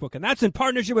Sportsbook, and that's in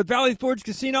partnership with Valley Forge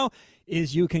Casino,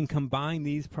 is you can combine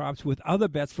these props with other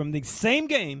bets from the same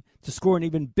game to score an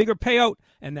even bigger payout,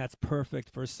 and that's perfect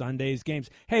for Sunday's games.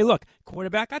 Hey, look,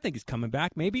 quarterback, I think he's coming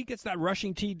back. Maybe he gets that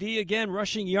rushing TD again,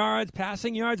 rushing rushing yards,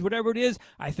 passing yards, whatever it is.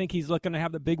 I think he's looking to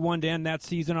have the big one to end that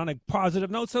season on a positive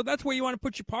note. So that's where you want to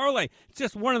put your parlay. It's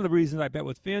just one of the reasons I bet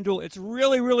with FanDuel. It's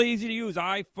really, really easy to use.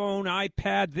 iPhone,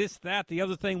 iPad, this, that, the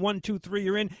other thing. 1, 2, 3,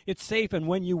 you're in. It's safe, and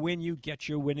when you win, you get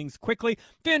your winnings quickly.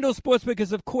 FanDuel Sportsbook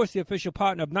is, of course, the official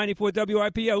partner of 94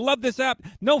 WIP. I love this app.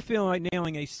 No feeling like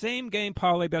nailing a same-game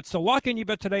parlay bet. So lock in your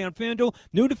bet today on FanDuel.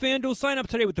 New to FanDuel, sign up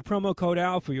today with the promo code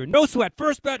AL for your no-sweat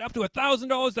first bet up to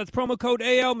 $1,000. That's promo code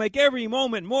AL. Make every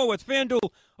moment more with FanDuel,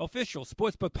 official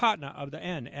sportsbook partner of the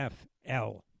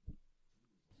NFL.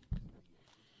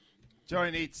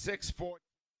 Join 864.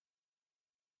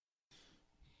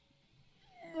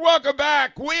 Welcome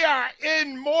back. We are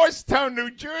in Morristown,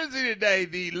 New Jersey today.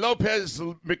 The Lopez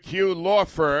McHugh Law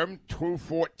Firm,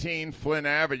 214 Flynn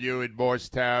Avenue in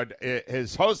Morristown,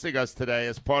 is hosting us today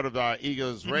as part of our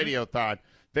Eagles Radiothon.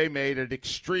 They made an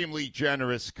extremely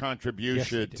generous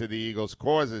contribution to the Eagles'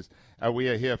 causes, and we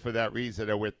are here for that reason,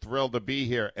 and we're thrilled to be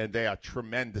here, and they are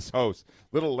tremendous hosts.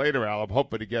 A little later, Al, I'm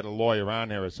hoping to get a lawyer on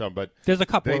here or something, but there's a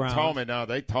couple around.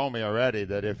 They told me already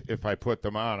that if I put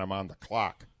them on, I'm on the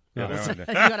clock. Yeah. You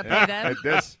got to pay them.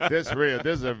 This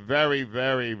is a very,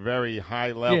 very, very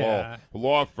high-level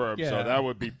law firm, so that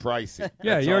would be pricey.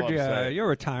 Yeah, That's you're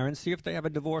retiring. See if they have a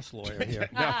divorce lawyer here.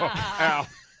 No,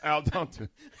 Al, don't.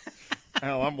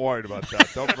 Al, I'm worried about that.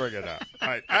 Don't bring it up. All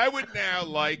right, I would now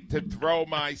like to throw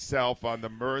myself on the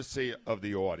mercy of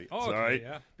the audience. Okay, all right,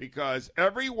 yeah. because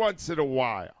every once in a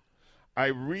while, I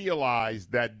realize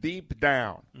that deep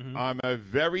down, I'm a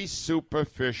very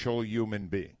superficial human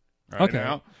being. Right Okay.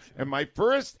 now. And my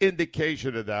first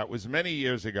indication of that was many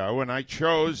years ago when I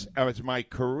chose as my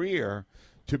career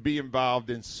to be involved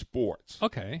in sports.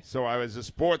 Okay. So I was a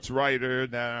sports writer.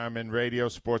 Now I'm in radio,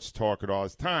 sports talk, and all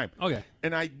this time. Okay.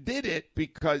 And I did it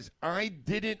because I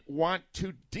didn't want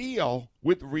to deal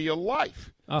with real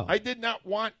life. Oh. I did not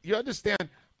want, you understand,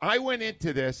 I went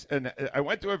into this, and I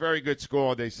went to a very good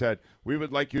school, and they said, we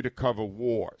would like you to cover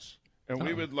wars. And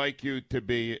we would like you to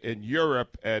be in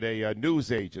Europe at a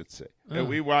news agency. And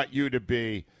we want you to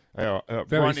be very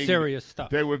running. serious stuff.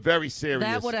 They were very serious.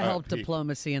 That would have helped people.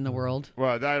 diplomacy in the world.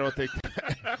 Well, I don't think.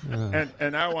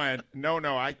 and I went, no,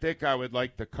 I think I would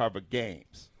like to cover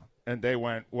games. And they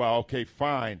went, well, okay,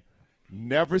 fine.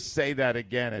 Never say that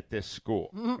again at this school.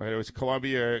 Right? It was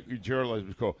Columbia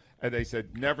Journalism School. And they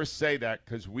said, never say that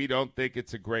because we don't think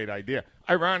it's a great idea.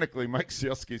 Ironically, Mike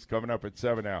Sealski's coming up at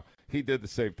 7 now. He did the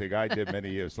same thing I did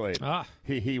many years later.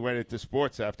 He went into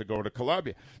sports after going to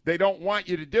Columbia. They don't want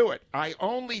you to do it. I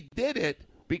only did it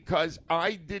because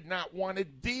I did not want to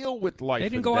deal with life. They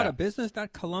didn't go out of business,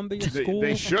 that Columbia school?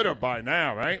 They should have by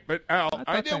now, right? But, Al,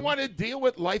 I didn't want to deal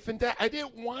with life and death. I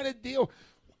didn't want to deal.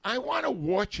 I want to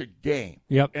watch a game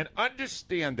and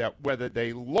understand that whether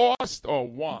they lost or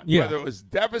won, whether it was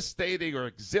devastating or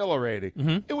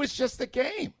exhilarating, it was just a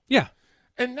game. Yeah.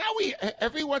 And now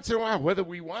every once in a while, whether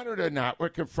we want it or not, we're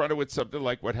confronted with something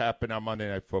like what happened on Monday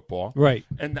Night Football. Right.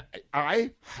 And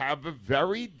I have a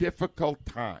very difficult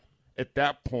time at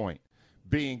that point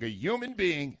being a human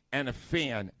being and a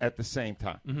fan at the same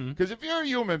time. Because if you're a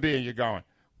human being, you're going,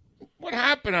 what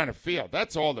happened on the field?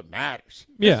 That's all that matters.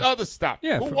 Yeah. There's other stuff.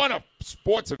 Yeah, Who won a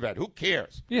sports event? Who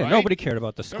cares? Yeah, right? nobody cared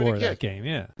about the score of cares. that game,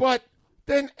 yeah. But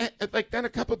then a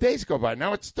couple of days go by.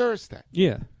 Now it's Thursday.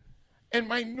 Yeah. And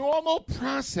my normal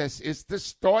process is to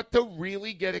start to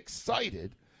really get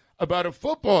excited about a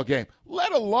football game,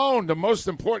 let alone the most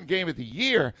important game of the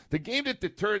year, the game that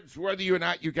determines whether or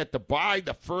not you get to buy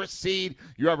the first seed,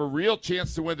 you have a real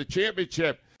chance to win the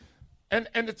championship. And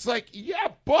it's like, yeah,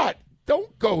 but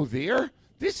don't go there.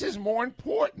 This is more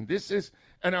important.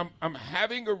 And I'm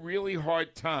having a really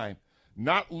hard time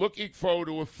not looking forward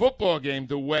to a football game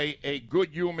the way a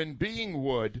good human being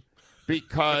would.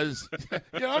 Because,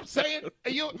 you know what I'm saying?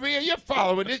 Rhea, you're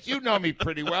following this. You know me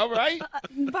pretty well, right?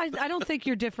 But I don't think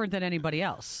you're different than anybody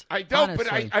else. I don't,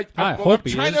 honestly. but I'm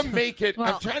trying to make it.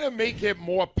 I'm trying to make it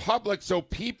more public so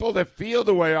people that feel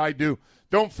the way I do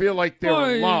don't feel like they're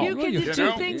alone.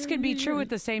 Two things can be true at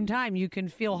the same time. You can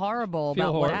feel horrible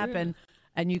about what happened,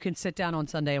 and you can sit down on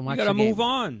Sunday and watch. You got to move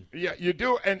on. Yeah, you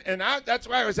do, and that's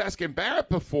why I was asking Barrett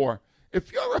before.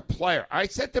 If you're a player, I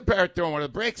said to Barrett during one of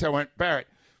the breaks, I went, Barrett,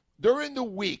 during the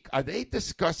week, are they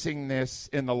discussing this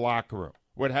in the locker room?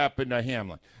 What happened to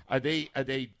Hamlin? Are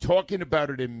they talking about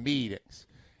it in meetings?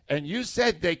 And you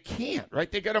said they can't,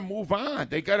 right? They got to move on.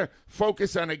 They got to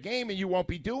focus on a game, and you won't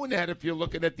be doing that if you're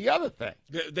looking at the other thing.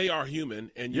 They are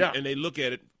human, and they look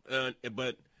at it.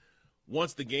 But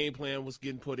once the game plan was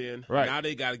getting put in, now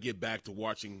they got to get back to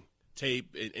watching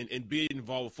tape and being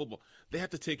involved with football. They have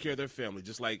to take care of their family,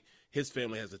 just like his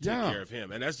family has to take care of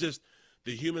him. And that's just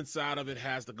the human side of it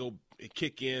has to go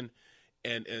kick in.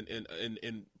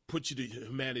 and put you to the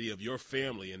humanity of your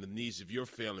family and the needs of your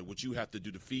family, what you have to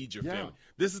do to feed your family.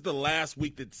 This is the last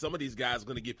week that some of these guys are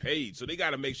going to get paid, so they got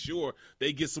to make sure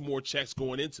they get some more checks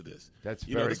going into this. That's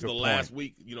this very is good the point. last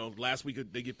week. Last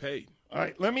week they get paid. All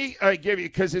right, let me give you,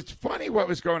 because it's funny what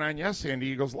was going on yesterday in the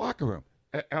Eagles locker room.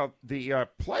 The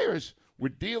players were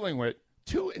dealing with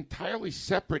two entirely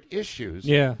separate issues.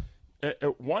 Yeah.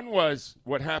 One was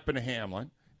what happened to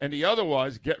Hamlin, and the other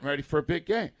was getting ready for a big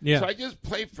game. Yeah. So I just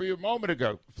played for you a moment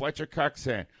ago, Fletcher Cox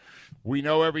saying, we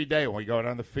know every day when we go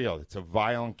down the field, it's a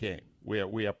violent game.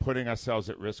 We are putting ourselves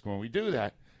at risk when we do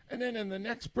that. And then in the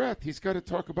next breath, he's got to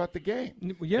talk about the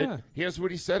game. Yeah. Here's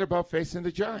what he said about facing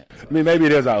the Giants. I mean, maybe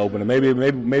it is eye-opener.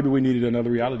 Maybe we needed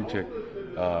another reality check.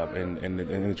 And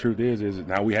the truth is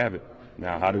now we have it.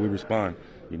 Now, how do we respond?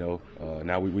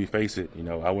 Now we face it.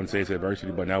 I wouldn't say it's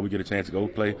adversity, but now we get a chance to go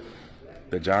play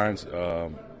the Giants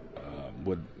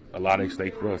with a lot at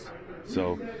stake for us.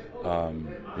 So,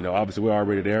 obviously we're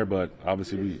already there, but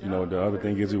obviously the other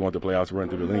thing is we want the playoffs to run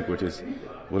through the link, which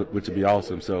would be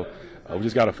awesome. So we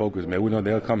just got to focus, man. We know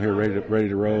they'll come here ready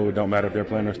to roll. It don't matter if they're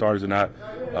playing their starters or not.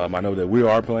 I know that we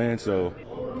are playing, so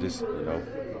just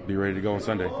be ready to go on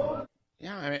Sunday.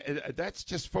 Yeah, I mean, that's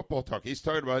just football talk. He's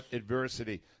talking about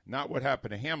adversity, not what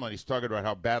happened to Hamlin. He's talking about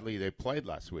how badly they played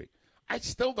last week. I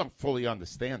still don't fully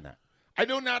understand that. I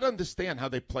do not understand how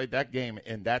they played that game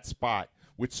in that spot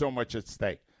with so much at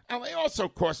stake. And they also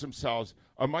cost themselves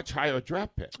a much higher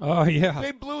draft pick. Oh, yeah.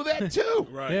 They blew that, too.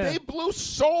 Right. Yeah. They blew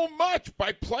so much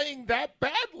by playing that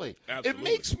badly. Absolutely. It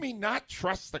makes me not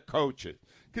trust the coaches,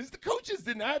 because the coaches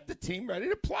did not have the team ready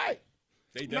to play.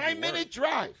 They definitely 9-minute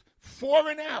drive, 4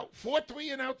 and out, 4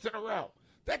 3-and-outs in a row.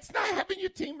 That's not having your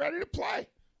team ready to play.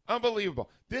 Unbelievable.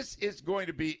 This is going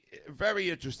to be very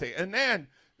interesting. And then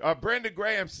Brandon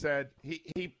Graham said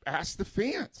he asked the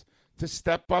fans to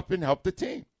step up and help the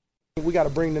team. We got to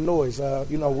bring the noise.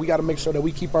 We got to make sure that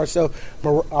we keep our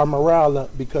morale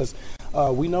up, because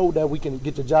we know that we can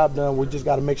get the job done. We just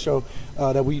got to make sure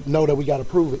that we know that we got to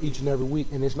prove it each and every week,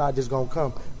 and it's not just going to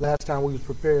come. Last time we was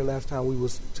prepared. Last time we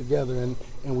was together, and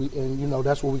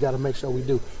that's what we got to make sure we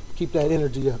do. Keep that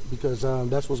energy up, because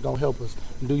that's what's going to help us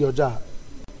do your job.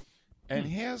 And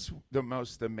here's the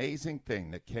most amazing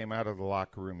thing that came out of the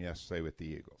locker room yesterday with the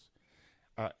Eagles.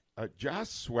 Josh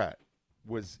Sweat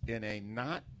was in a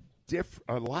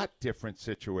lot different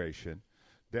situation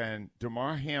than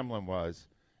Damar Hamlin was,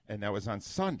 and that was on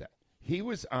Sunday. He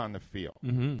was on the field.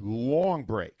 Long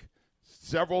break.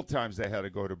 Several times they had to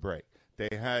go to break.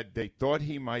 They thought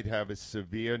he might have a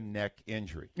severe neck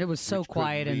injury. It was so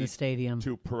quiet in the stadium.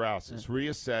 To paralysis.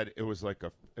 Rhea said it was like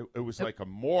a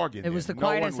morgue in It was there. the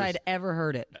quietest I'd ever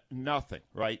heard it. Nothing,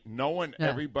 right? No one, Yeah.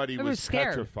 everybody It was scared.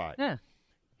 petrified. Yeah.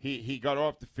 He got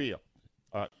off the field.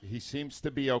 He seems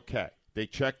to be okay. They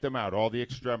checked him out. All the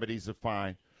extremities are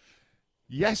fine.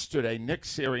 Yesterday, Nick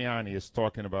Sirianni is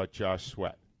talking about Josh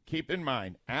Sweat. Keep in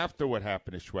mind, after what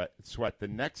happened to Sweat, the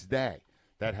next day,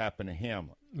 that happened to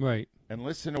Hamlin. Right. And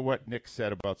listen to what Nick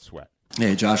said about Sweat.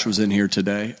 Hey, Josh was in here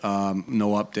today.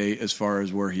 No update as far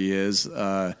as where he is.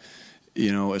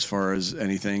 As far as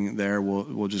anything there,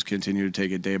 we'll just continue to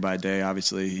take it day by day.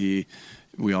 Obviously,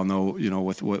 we all know,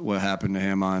 with what happened to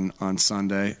him on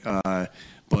Sunday.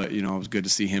 But, it was good to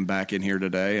see him back in here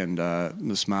today, and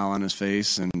the smile on his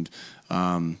face, and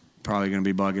probably going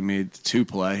to be bugging me to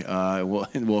play.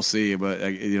 We'll see, but,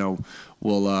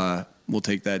 we'll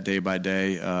take that day by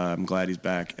day. I'm glad he's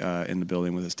back in the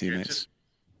building with his teammates.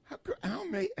 How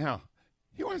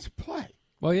he wants to play.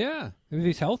 Well, yeah, if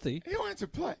he's healthy. He wants to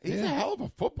play. He's a hell of a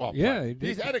football player. Yeah,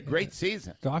 he's had a great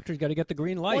season. Doctor's got to get the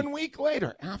green light. 1 week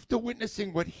later, after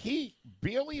witnessing what he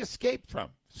barely escaped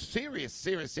from,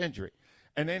 serious injury,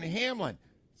 and then Hamlin,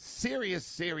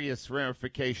 serious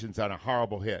ramifications on a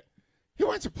horrible hit. He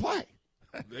wants to play.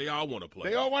 They all want to play.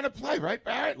 They all want to play, right,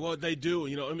 Barrett? Well, they do.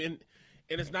 And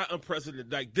it's not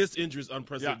unprecedented. Like, this injury is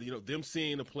unprecedented. Yeah. Them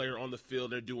seeing a player on the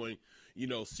field, they're doing,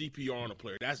 CPR on a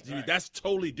player. That's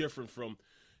totally different from,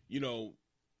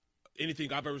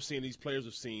 anything I've ever seen these players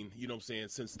have seen,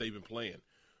 since they've been playing.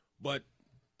 But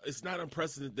it's not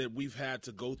unprecedented that we've had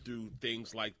to go through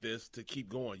things like this to keep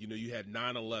going. You had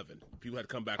 9/11. People had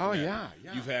to come back from that.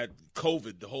 Yeah. You've had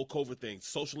COVID, the whole COVID thing,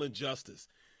 social injustice.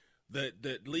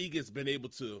 The league has been able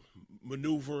to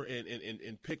maneuver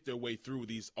and pick their way through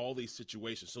all these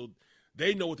situations. So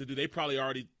they know what to do. They probably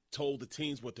already told the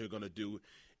teams what they're going to do,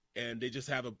 and they just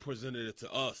haven't presented it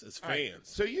to us as fans. Right.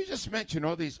 So you just mentioned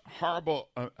all these horrible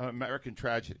American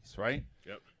tragedies, right?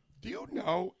 Yep. Do you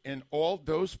know, in all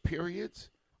those periods,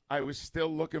 I was still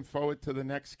looking forward to the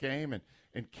next game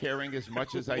and caring as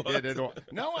much as I did at all.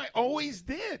 No, I always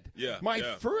did. Yeah. My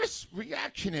first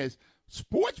reaction is,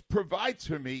 Sports provides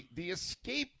for me the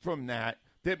escape from that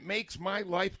makes my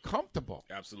life comfortable.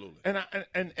 Absolutely. And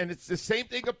it's the same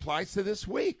thing applies to this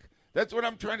week. That's what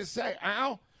I'm trying to say.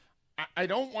 Al, I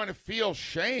don't want to feel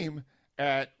shame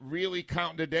at really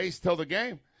counting the days till the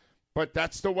game, but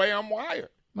that's the way I'm wired.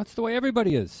 That's the way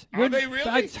everybody is. Are they really?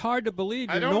 That's hard to believe.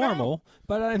 I You're don't normal, know.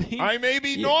 but I mean, I may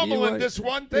be normal in this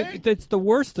one thing. It's the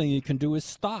worst thing you can do is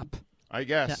stop. I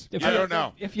guess. If I you, don't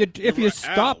know. If you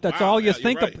stop, that's all you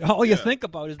think. All you think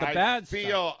about is the bad stuff. I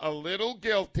feel a little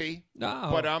guilty,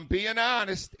 but I'm being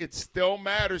honest. It still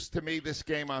matters to me, this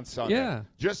game on Sunday. Yeah.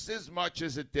 Just as much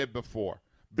as it did before.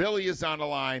 Billy is on the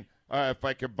line. If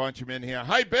I could bunch him in here.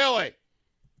 Hi, Billy.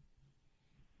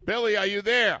 Billy, are you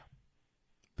there?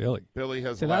 Billy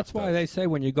has. So that's why they say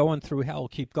when you're going through hell,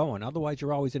 keep going. Otherwise,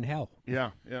 you're always in hell.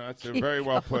 Yeah, that's very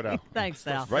well put out. Thanks,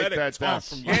 Sal. Write that down.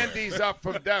 Andy's up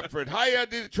from Deptford. Hi,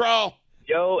 Andy the Troll.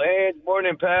 Yo, Ed.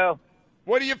 Morning, pal.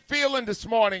 What are you feeling this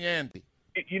morning, Andy?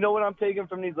 You know what I'm taking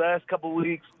from these last couple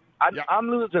weeks? I'm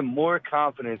losing more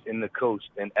confidence in the coach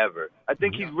than ever. I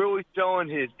think he's really showing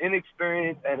his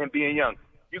inexperience and him being young.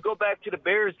 You go back to the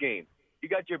Bears game. You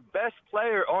got your best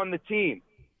player on the team.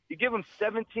 You give him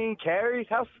 17 carries?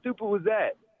 How stupid was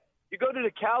that? You go to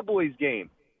the Cowboys game.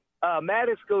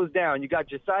 Maddox goes down. You got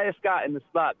Josiah Scott in the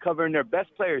slot covering their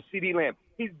best player, CeeDee Lamb.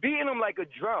 He's beating them like a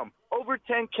drum. Over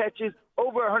 10 catches,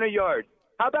 over 100 yards.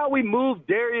 How about we move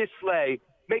Darius Slay,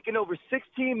 making over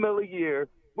 $16 million a year,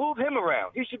 move him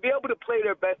around. He should be able to play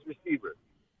their best receiver.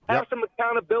 Have some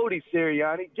accountability,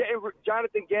 Sirianni. Get in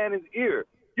Jonathan Gannon's ear.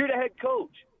 You're the head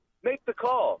coach. Make the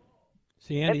call.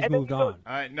 See, Andy's moved on.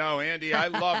 No, Andy, I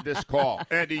love this call.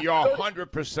 Andy, you're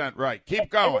 100% right.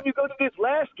 Keep going. And when you go to this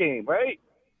last game, right,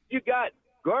 you got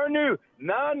Gardner,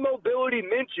 non-mobility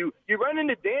Minshew. You running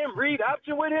the damn read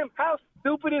option with him? How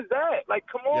stupid is that? Like,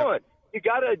 come on. You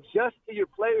got to adjust to your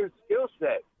player's skill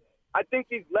set. I think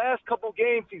these last couple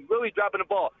games, he's really dropping the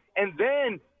ball. And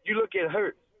then you look at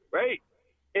Hurts, right?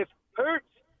 If Hurts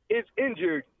is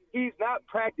injured, he's not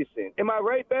practicing. Am I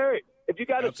right, Barrett? If you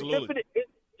got a significant –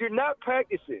 you're not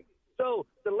practicing. So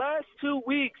the last 2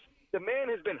 weeks, the man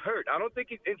has been hurt. I don't think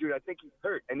he's injured. I think he's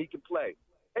hurt, and he can play.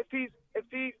 If he's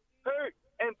hurt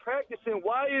and practicing,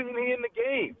 why isn't he in the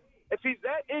game? If he's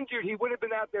that injured, he would have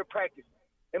been out there practicing.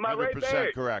 Am I right,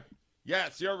 Barrett? 100% correct.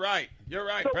 Yes, you're right. You're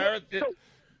right, so Barrett.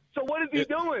 So what is he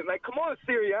doing? Like, come on,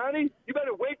 Sirianni. You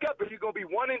better wake up if you're going to be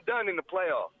one and done in the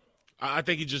playoffs. I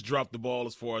think he just dropped the ball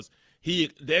as far as the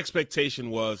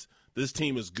expectation was this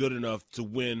team is good enough to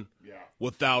win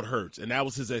without Hurts, and that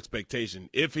was his expectation.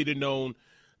 If he'd have known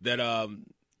that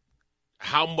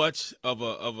how much of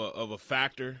a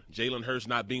factor Jalen Hurts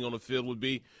not being on the field would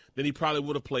be, then he probably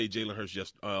would have played Jalen Hurts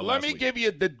just Let me give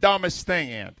you the dumbest thing,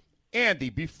 Andy. Andy,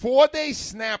 before they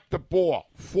snapped the ball,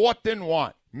 4th and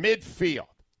 1, midfield,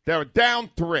 they were down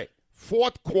 3,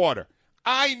 fourth quarter.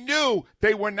 I knew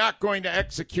they were not going to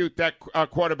execute that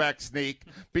quarterback sneak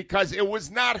because it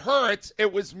was not Hurts,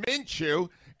 it was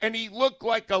Minshew, and he looked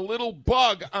like a little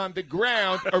bug on the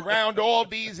ground around all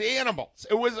these animals.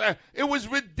 It was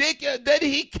ridiculous. Then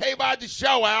he came on the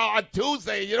show, Al, on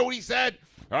Tuesday. You know what he said?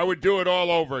 I would do it all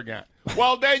over again.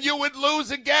 Well, then you would lose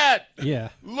again. Yeah.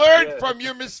 Learn from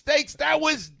your mistakes. That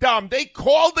was dumb. They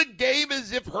called the game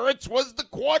as if Hurts was the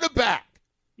quarterback.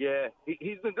 Yeah,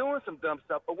 he's been doing some dumb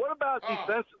stuff. But what about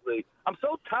defensively? I'm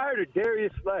so tired of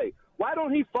Darius Slay. Why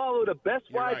don't he follow the best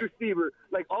wide receiver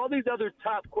like all these other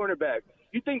top cornerbacks?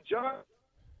 You think John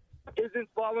isn't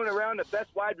following around the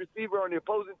best wide receiver on the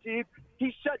opposing team?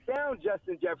 He shut down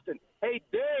Justin Jefferson. Hey,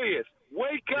 Darius,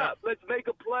 wake up. Let's make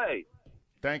a play.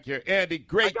 Thank you, Andy.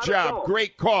 Great job.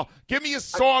 Great call. Give me a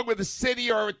song with a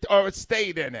city or a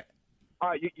state in it. All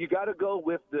right, you got to go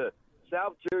with the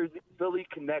South Jersey Philly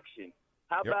connection.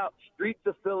 How about Streets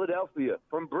of Philadelphia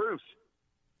from Bruce?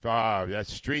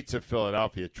 That's Streets of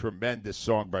Philadelphia. Tremendous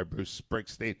song by Bruce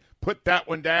Springsteen. Put that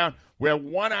one down. We're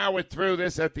 1 hour through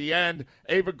this. At the end,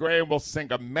 Ava Graham will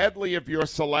sing a medley of your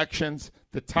selections,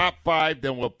 the top 5,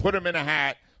 then we'll put them in a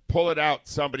hat, pull it out.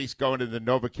 Somebody's going to the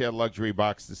NovaCare luxury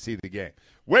box to see the game.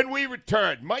 When we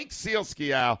return, Mike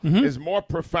Sealski, Al, is more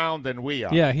profound than we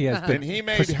are. Yeah, he has. And he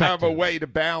may have a way to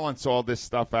balance all this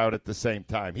stuff out at the same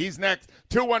time. He's next.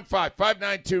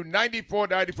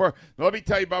 215-592-9494. Let me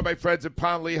tell you about my friends at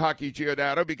Pond Lehocky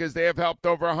Giordano because they have helped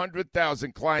over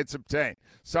 100,000 clients obtain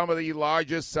some of the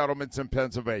largest settlements in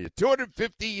Pennsylvania.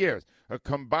 250 years of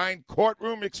combined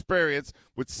courtroom experience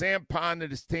with Sam Pond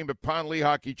and his team at Pond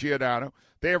Lehocky Giordano.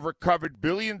 They have recovered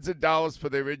billions of dollars for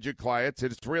their injured clients,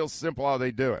 and it's real simple how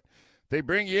they do it. They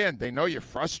bring you in. They know you're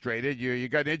frustrated. You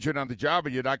got injured on the job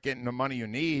and you're not getting the money you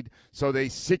need, so they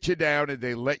sit you down and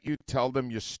they let you tell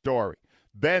them your story.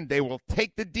 then they will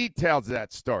take the details of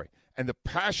that story and the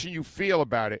passion you feel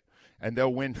about it, and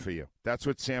they'll win for you. That's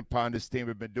what Sam Ponda's team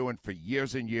have been doing for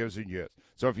years and years and years.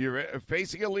 So if you're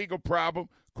facing a legal problem,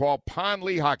 call Pond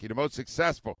Lee Hockey, the most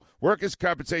successful workers'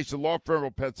 compensation law firm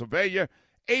of Pennsylvania,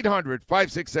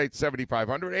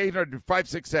 800-568-7500,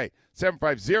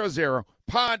 800-568-7500,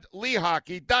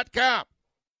 pondleehockey.com.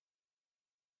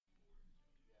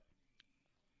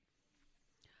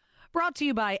 Brought to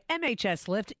you by MHS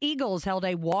Lift. Eagles held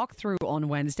a walkthrough on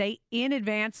Wednesday in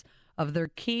advance of their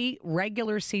key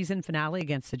regular season finale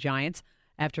against the Giants.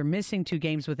 After missing 2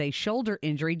 games with a shoulder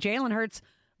injury, Jalen Hurts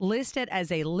listed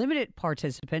as a limited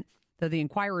participant, though the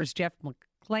Inquirer's Jeff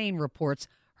McClain reports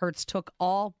Hurts took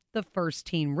all the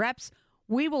first-team reps.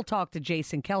 We will talk to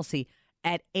Jason Kelsey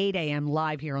at 8 a.m.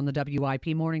 live here on the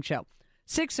WIP Morning Show.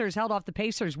 Sixers held off the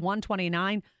Pacers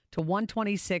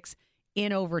 129-126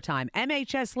 in overtime.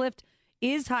 MHS Lift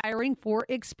is hiring for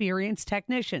experienced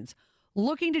technicians.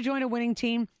 Looking to join a winning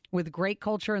team with great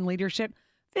culture and leadership?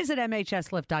 Visit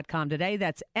MHSLift.com today.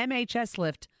 That's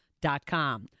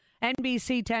MHSLift.com.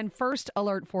 NBC 10 first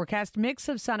alert forecast, mix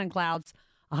of sun and clouds,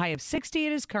 a high of 60.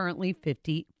 It is currently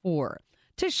 54.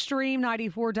 To stream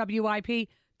 94 WIP,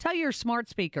 tell your smart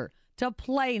speaker to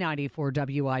play 94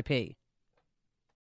 WIP.